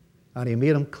 and he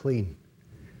made them clean,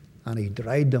 and he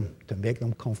dried them to make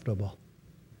them comfortable.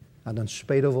 And in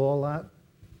spite of all that,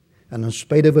 and in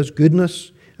spite of his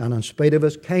goodness, and in spite of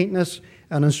his kindness,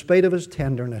 and in spite of his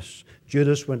tenderness,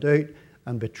 Judas went out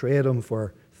and betrayed him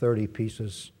for 30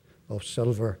 pieces of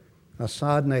silver. A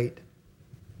sad night.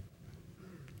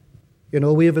 You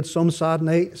know, we've had some sad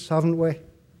nights, haven't we?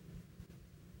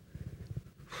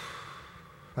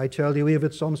 I tell you, we've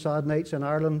had some sad nights in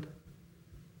Ireland.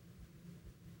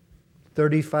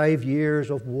 35 years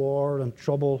of war and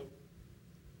trouble.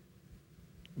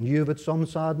 And you've had some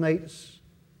sad nights.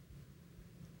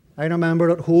 I remember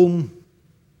at home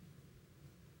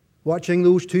watching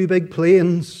those two big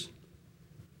planes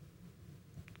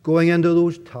going into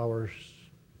those towers.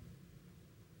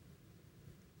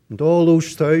 And all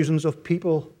those thousands of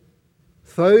people,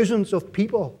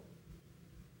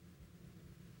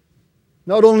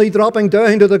 not only dropping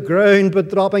down to the ground, but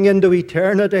dropping into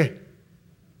eternity.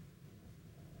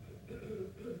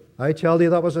 I tell you,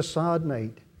 that was a sad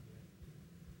night.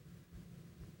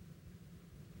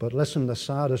 But listen, the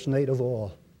saddest night of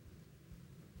all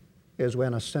is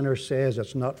when a sinner says,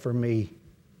 "It's not for me.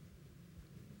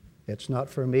 It's not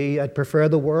for me. I'd prefer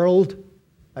the world.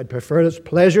 I'd prefer its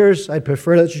pleasures. I'd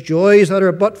prefer its joys that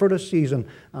are but for a season,"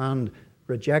 and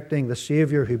rejecting the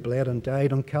Savior who bled and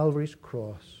died on Calvary's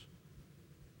cross.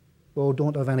 Oh,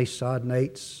 don't have any sad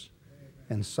nights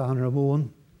in San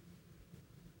Ramon.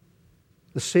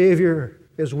 The Savior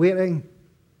is waiting.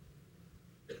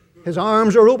 His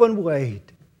arms are open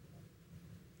wide.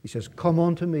 He says, "Come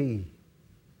unto me,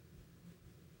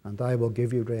 and I will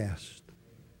give you rest."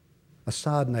 A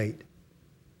sad night.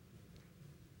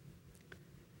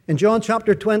 In John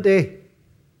chapter 20,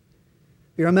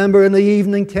 you remember in the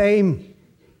evening time,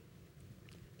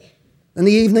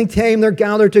 they're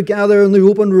gathered together in the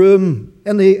open room,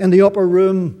 in the upper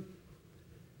room.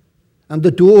 And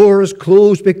the door is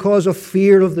closed because of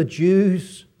fear of the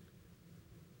Jews.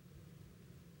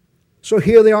 So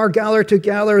here they are gathered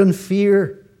together in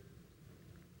fear.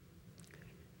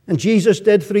 And Jesus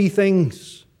did three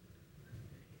things.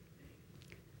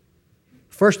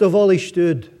 First of all, he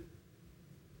stood.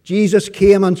 Jesus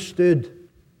came and stood.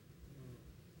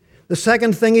 The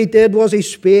second thing he did was he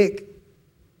spake.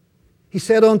 He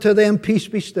said unto them, Peace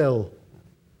be still.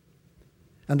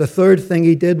 And the third thing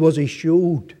he did was he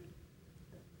showed.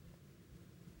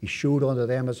 He showed unto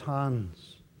them his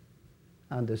hands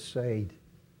and his side.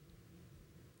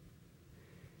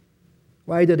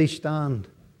 Why did he stand?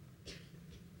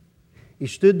 He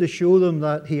stood to show them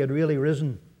that he had really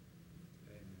risen.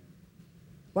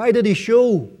 Why did he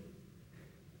show?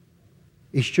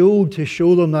 He showed to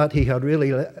show them that he had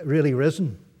really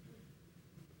risen.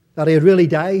 That he had really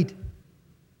died.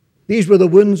 These were the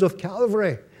wounds of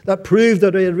Calvary that proved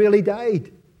that he had really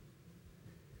died.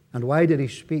 And why did he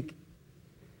speak?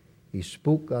 He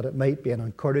spoke that it might be an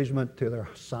encouragement to their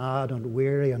sad and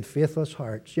weary and faithless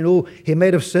hearts. You know, he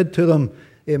might have said to them,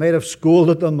 he might have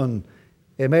scolded them, and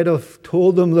he might have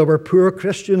told them they were poor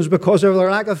Christians because of their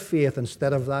lack of faith.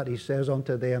 Instead of that, he says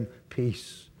unto them,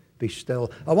 Peace, be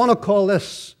still. I want to call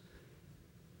this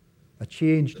a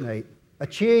changed night. A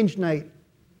changed night.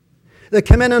 They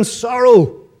came in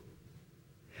sorrow,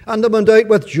 and they went out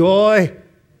with joy.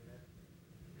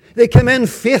 They came in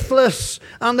faithless,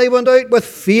 and they went out with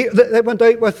fear. They went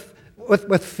out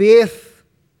with faith.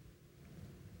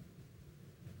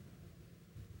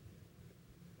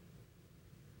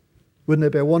 Wouldn't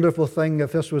it be a wonderful thing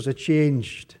if this was a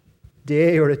changed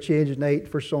day or a changed night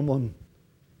for someone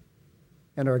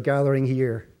in our gathering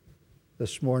here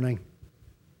this morning?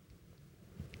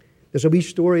 There's a wee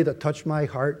story that touched my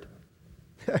heart.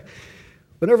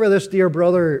 Whenever this dear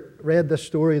brother read this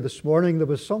story this morning, there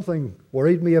was something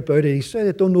worried me about it. He said,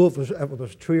 I don't know if it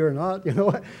was true or not. You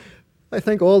know, I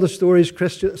think all the stories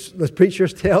the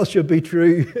preachers tell should be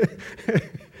true.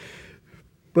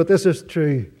 But this is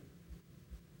true.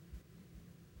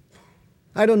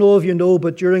 I don't know if you know,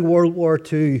 but during World War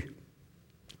II,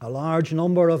 a large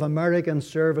number of American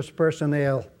service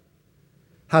personnel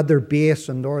had their base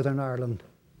in Northern Ireland.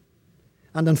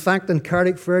 And in fact, in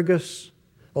Carrickfergus,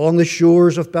 along the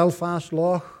shores of Belfast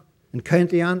Lough, in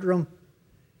County Antrim,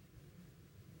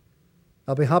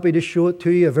 I'll be happy to show it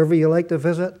to you if ever you like to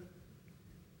visit.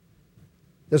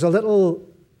 There's a little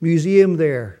museum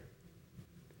there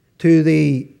to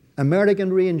the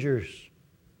American Rangers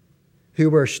who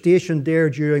were stationed there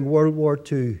during World War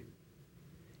II.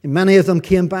 And many of them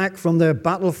came back from the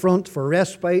battlefront for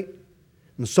respite,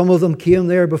 and some of them came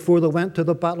there before they went to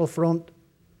the battlefront.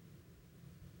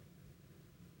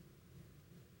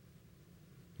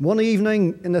 One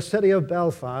evening in the city of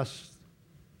Belfast,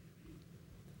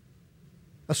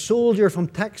 a soldier from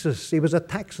Texas, he was a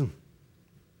Texan,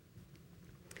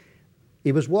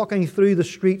 he was walking through the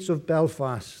streets of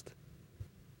Belfast.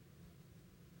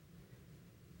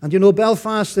 And you know,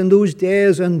 Belfast in those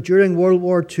days and during World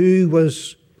War II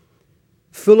was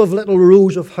full of little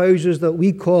rows of houses that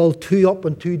we call two up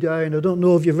and two down. I don't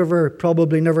know if you've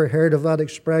probably never heard of that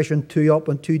expression, two up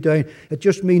and two down. It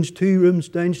just means 2 rooms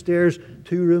downstairs,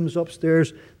 2 rooms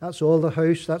upstairs. That's all the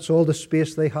house, that's all the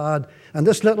space they had. And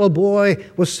this little boy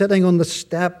was sitting on the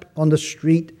step on the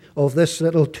street of this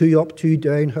little 2 up, 2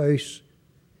 down house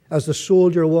as the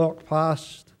soldier walked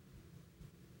past.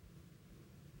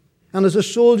 And as the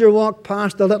soldier walked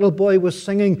past, the little boy was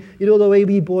singing. You know the way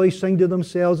wee boys sing to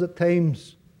themselves at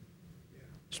times,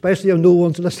 especially if no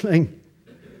one's listening.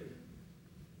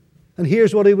 And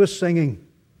here's what he was singing.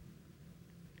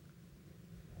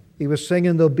 He was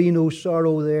singing, there'll be no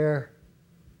sorrow there.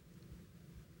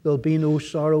 There'll be no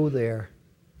sorrow there.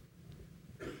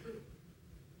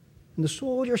 And the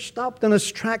soldier stopped in his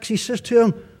tracks. He says to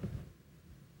him,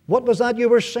 what was that you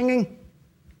were singing?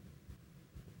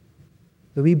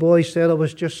 The wee boy said, I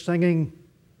was just singing,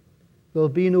 there'll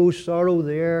be no sorrow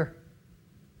there.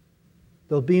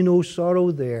 There'll be no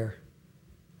sorrow there.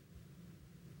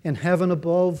 In heaven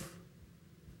above,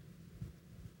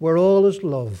 where all is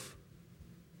love,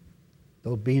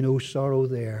 there'll be no sorrow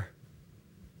there.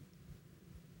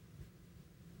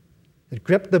 It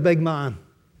gripped the big man.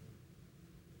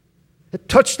 It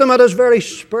touched him at his very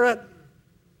spirit.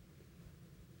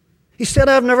 He said,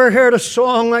 I've never heard a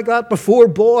song like that before.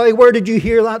 Boy, where did you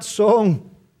hear that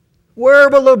song? Where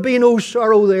will there be no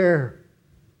sorrow there?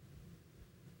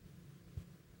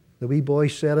 The wee boy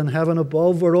said, in heaven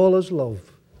above, where all is love,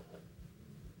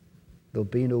 there'll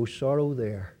be no sorrow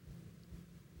there.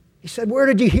 He said, where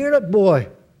did you hear it, boy?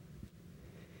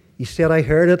 He said, I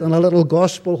heard it in a little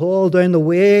gospel hall down the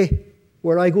way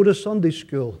where I go to Sunday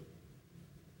school.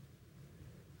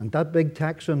 And that big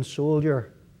Texan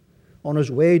soldier, on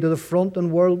his way to the front in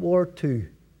World War II,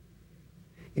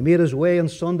 he made his way on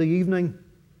Sunday evening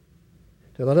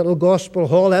to the little gospel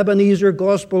hall, Ebenezer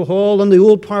Gospel Hall on the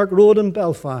Old Park Road in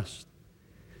Belfast.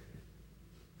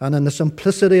 And in the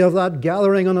simplicity of that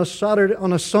gathering on a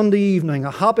Sunday evening,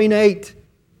 a happy night,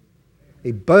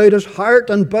 He bowed his heart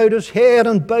and bowed his head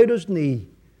and bowed his knee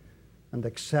and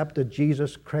accepted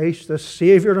Jesus Christ as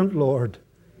Savior and Lord.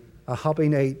 A happy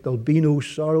night. There'll be no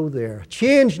sorrow there. A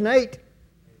changed night.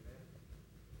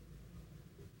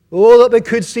 Oh, that we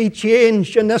could see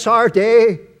change in this our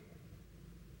day.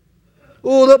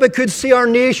 Oh, that we could see our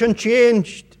nation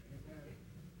changed.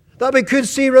 That we could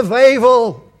see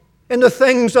revival in the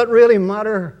things that really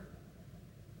matter.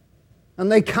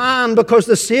 And they can, because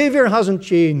the Savior hasn't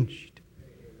changed.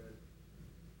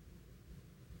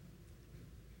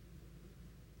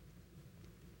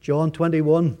 John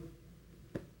 21.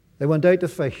 They went out to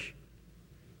fish.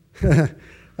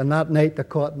 And that night they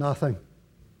caught nothing.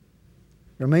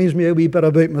 Reminds me a wee bit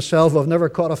about myself. I've never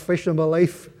caught a fish in my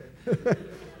life.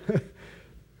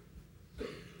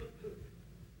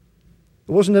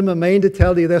 It wasn't in my mind to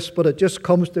tell you this, but it just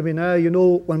comes to me now. You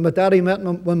know, when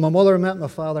when my mother met my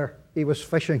father, he was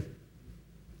fishing.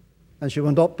 And she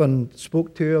went up and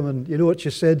spoke to him, and you know what she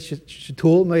said? She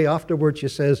told me afterwards, she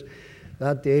says,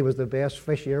 that day was the best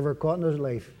fish he ever caught in his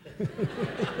life.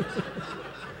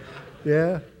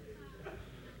 Yeah.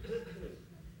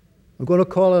 I'm going to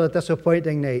call it a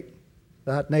disappointing night.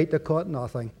 That night they caught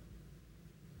nothing.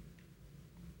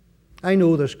 I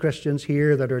know there's Christians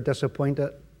here that are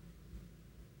disappointed.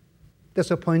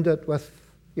 Disappointed with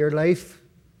your life,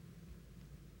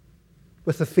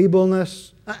 with the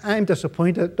feebleness. I'm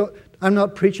disappointed. I'm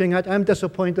not preaching it. I'm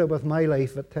disappointed with my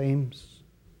life at times.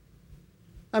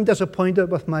 I'm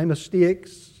disappointed with my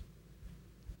mistakes.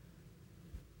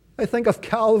 I think of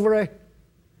Calvary.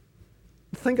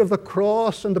 I think of the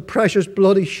cross and the precious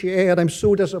blood he shed. I'm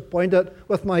so disappointed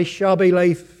with my shabby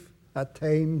life at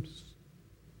times.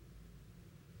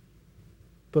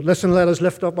 But listen, let us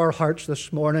lift up our hearts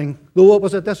this morning. Though it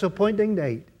was a disappointing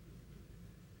night,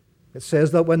 it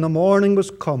says that when the morning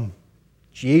was come,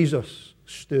 Jesus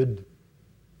stood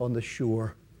on the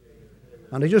shore.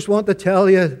 And I just want to tell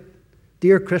you,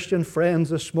 dear Christian friends,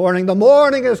 this morning, the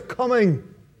morning is coming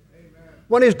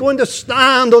when he's going to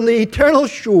stand on the eternal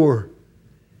shore.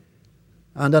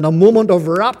 And in a moment of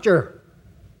rapture,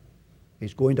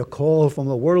 he's going to call from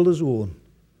the world his own.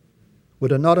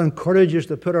 Would it not encourage us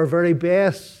to put our very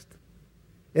best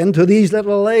into these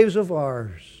little lives of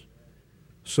ours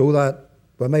so that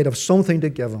we might have something to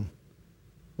give him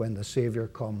when the Savior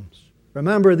comes?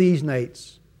 Remember these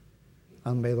nights,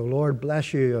 and may the Lord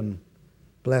bless you and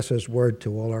bless his word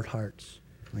to all our hearts.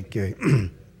 Thank you.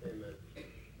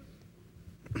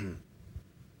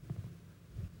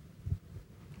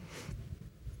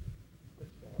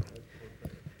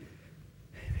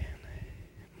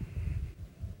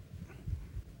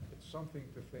 Something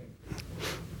to think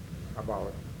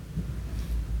about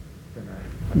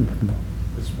tonight,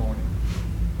 this morning,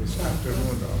 this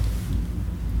afternoon.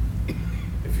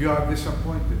 If you are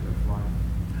disappointed of life,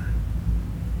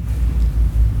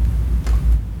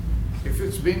 if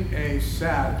it's been a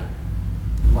sad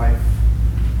life,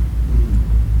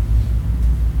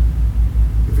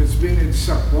 if it's been a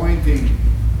disappointing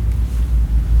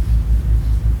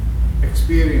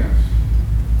experience,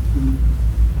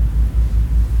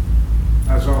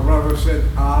 as our brother said,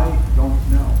 I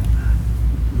don't know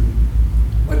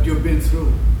what you've been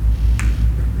through.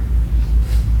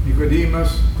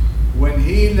 Nicodemus, when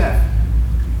he left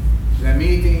the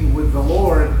meeting with the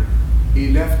Lord,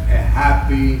 he left a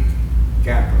happy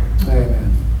camper.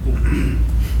 Amen.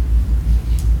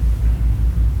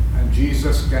 And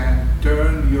Jesus can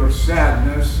turn your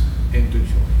sadness into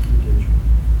joy.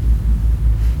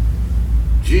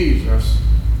 Jesus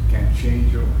can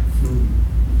change your life.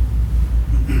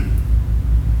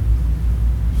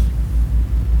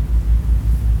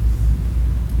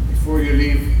 Before you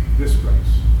leave this place,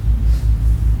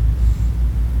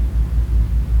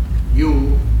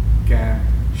 you can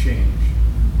change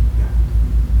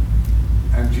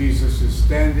that. And Jesus is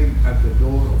standing at the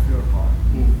door of your heart,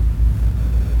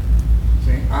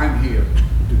 saying, I'm here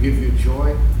to give you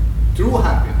joy, true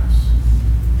happiness,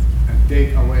 and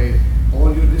take away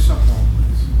all your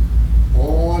disappointments,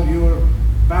 all your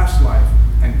past life,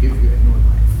 and give you a new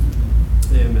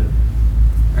life. Amen.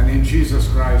 And in Jesus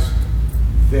Christ,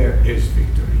 there is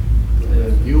victory.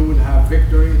 Amen. You will have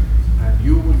victory, and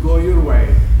you will go your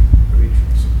way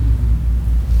rejoicing.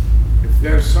 If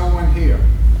there's someone here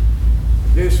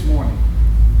this morning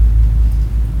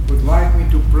would like me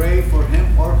to pray for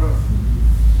him or her,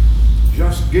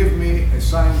 just give me a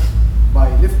sign by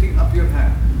lifting up your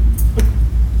hand.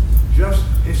 Just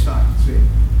a sign. Say,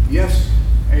 yes,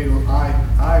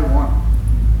 I want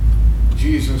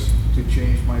Jesus to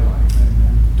change my life,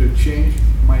 to change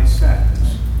my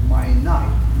sadness, my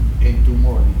night into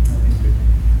morning.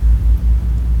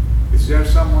 Is there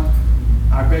someone?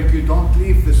 I beg you, don't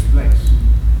leave this place.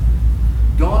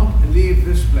 Don't leave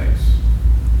this place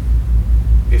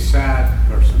a sad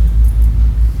person.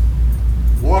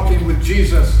 Walking with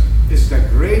Jesus is the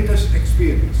greatest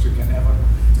experience you can ever have.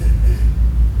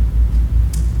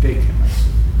 Take him, I say.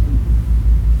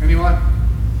 Anyone?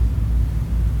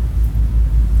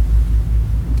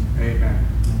 Amen.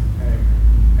 Amen.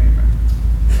 Amen.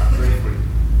 I pray for you.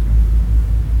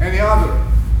 Any other?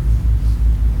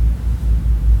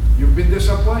 You've been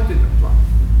disappointed in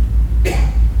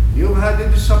life. You've had a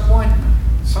disappointment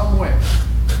somewhere.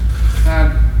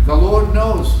 And the Lord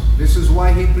knows this is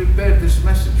why he prepared this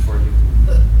message for you.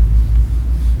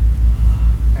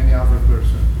 Any other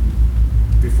person?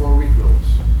 Before we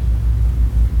close.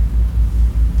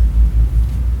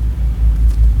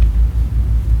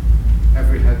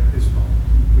 Every head is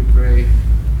bowed. We pray,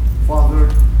 Father,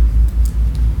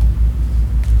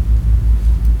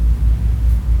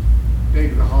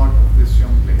 take the heart of this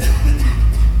young lady.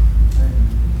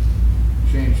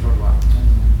 Change her life.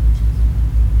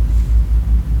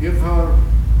 Give her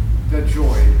the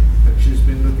joy that she's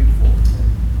been looking for.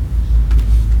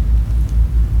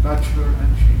 Touch her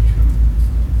and change her.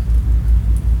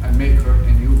 And make her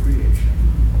a new creation.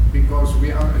 Because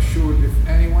we are assured if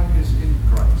anyone is in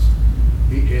Christ,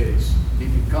 he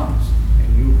becomes a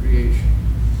new creation.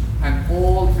 And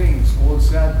all things, all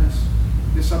sadness,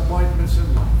 disappointments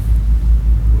in life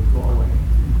will go away.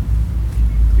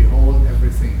 Behold,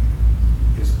 everything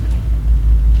is new.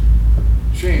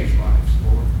 Change lives,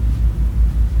 Lord.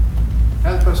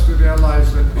 Help us to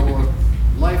realize that our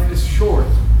life is short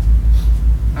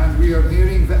and we are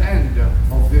nearing the end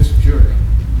of this journey.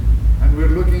 And we're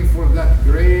looking for that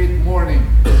great morning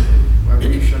where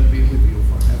we shall be with you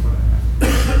forever and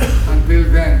ever. Until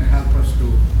then, help us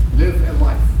to live a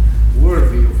life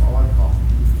worthy of our calling.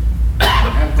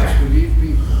 Help us to lead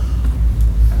people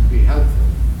and be helpful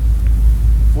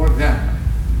for them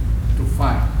to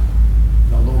find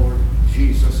the Lord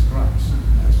Jesus Christ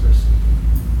as their Savior.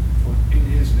 For in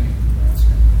his name we ask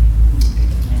it.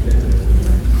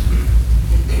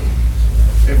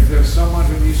 If there's someone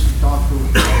who needs to talk to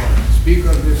our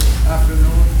speaker this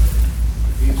afternoon,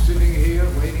 he's sitting here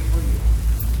waiting for you.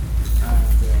 And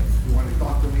if you want to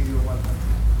talk to me, you're welcome.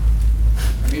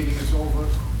 The meeting is over.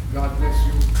 God bless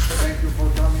you. Thank you for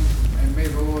coming. And may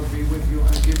the Lord be with you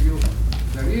and give you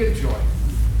the real joy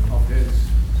of his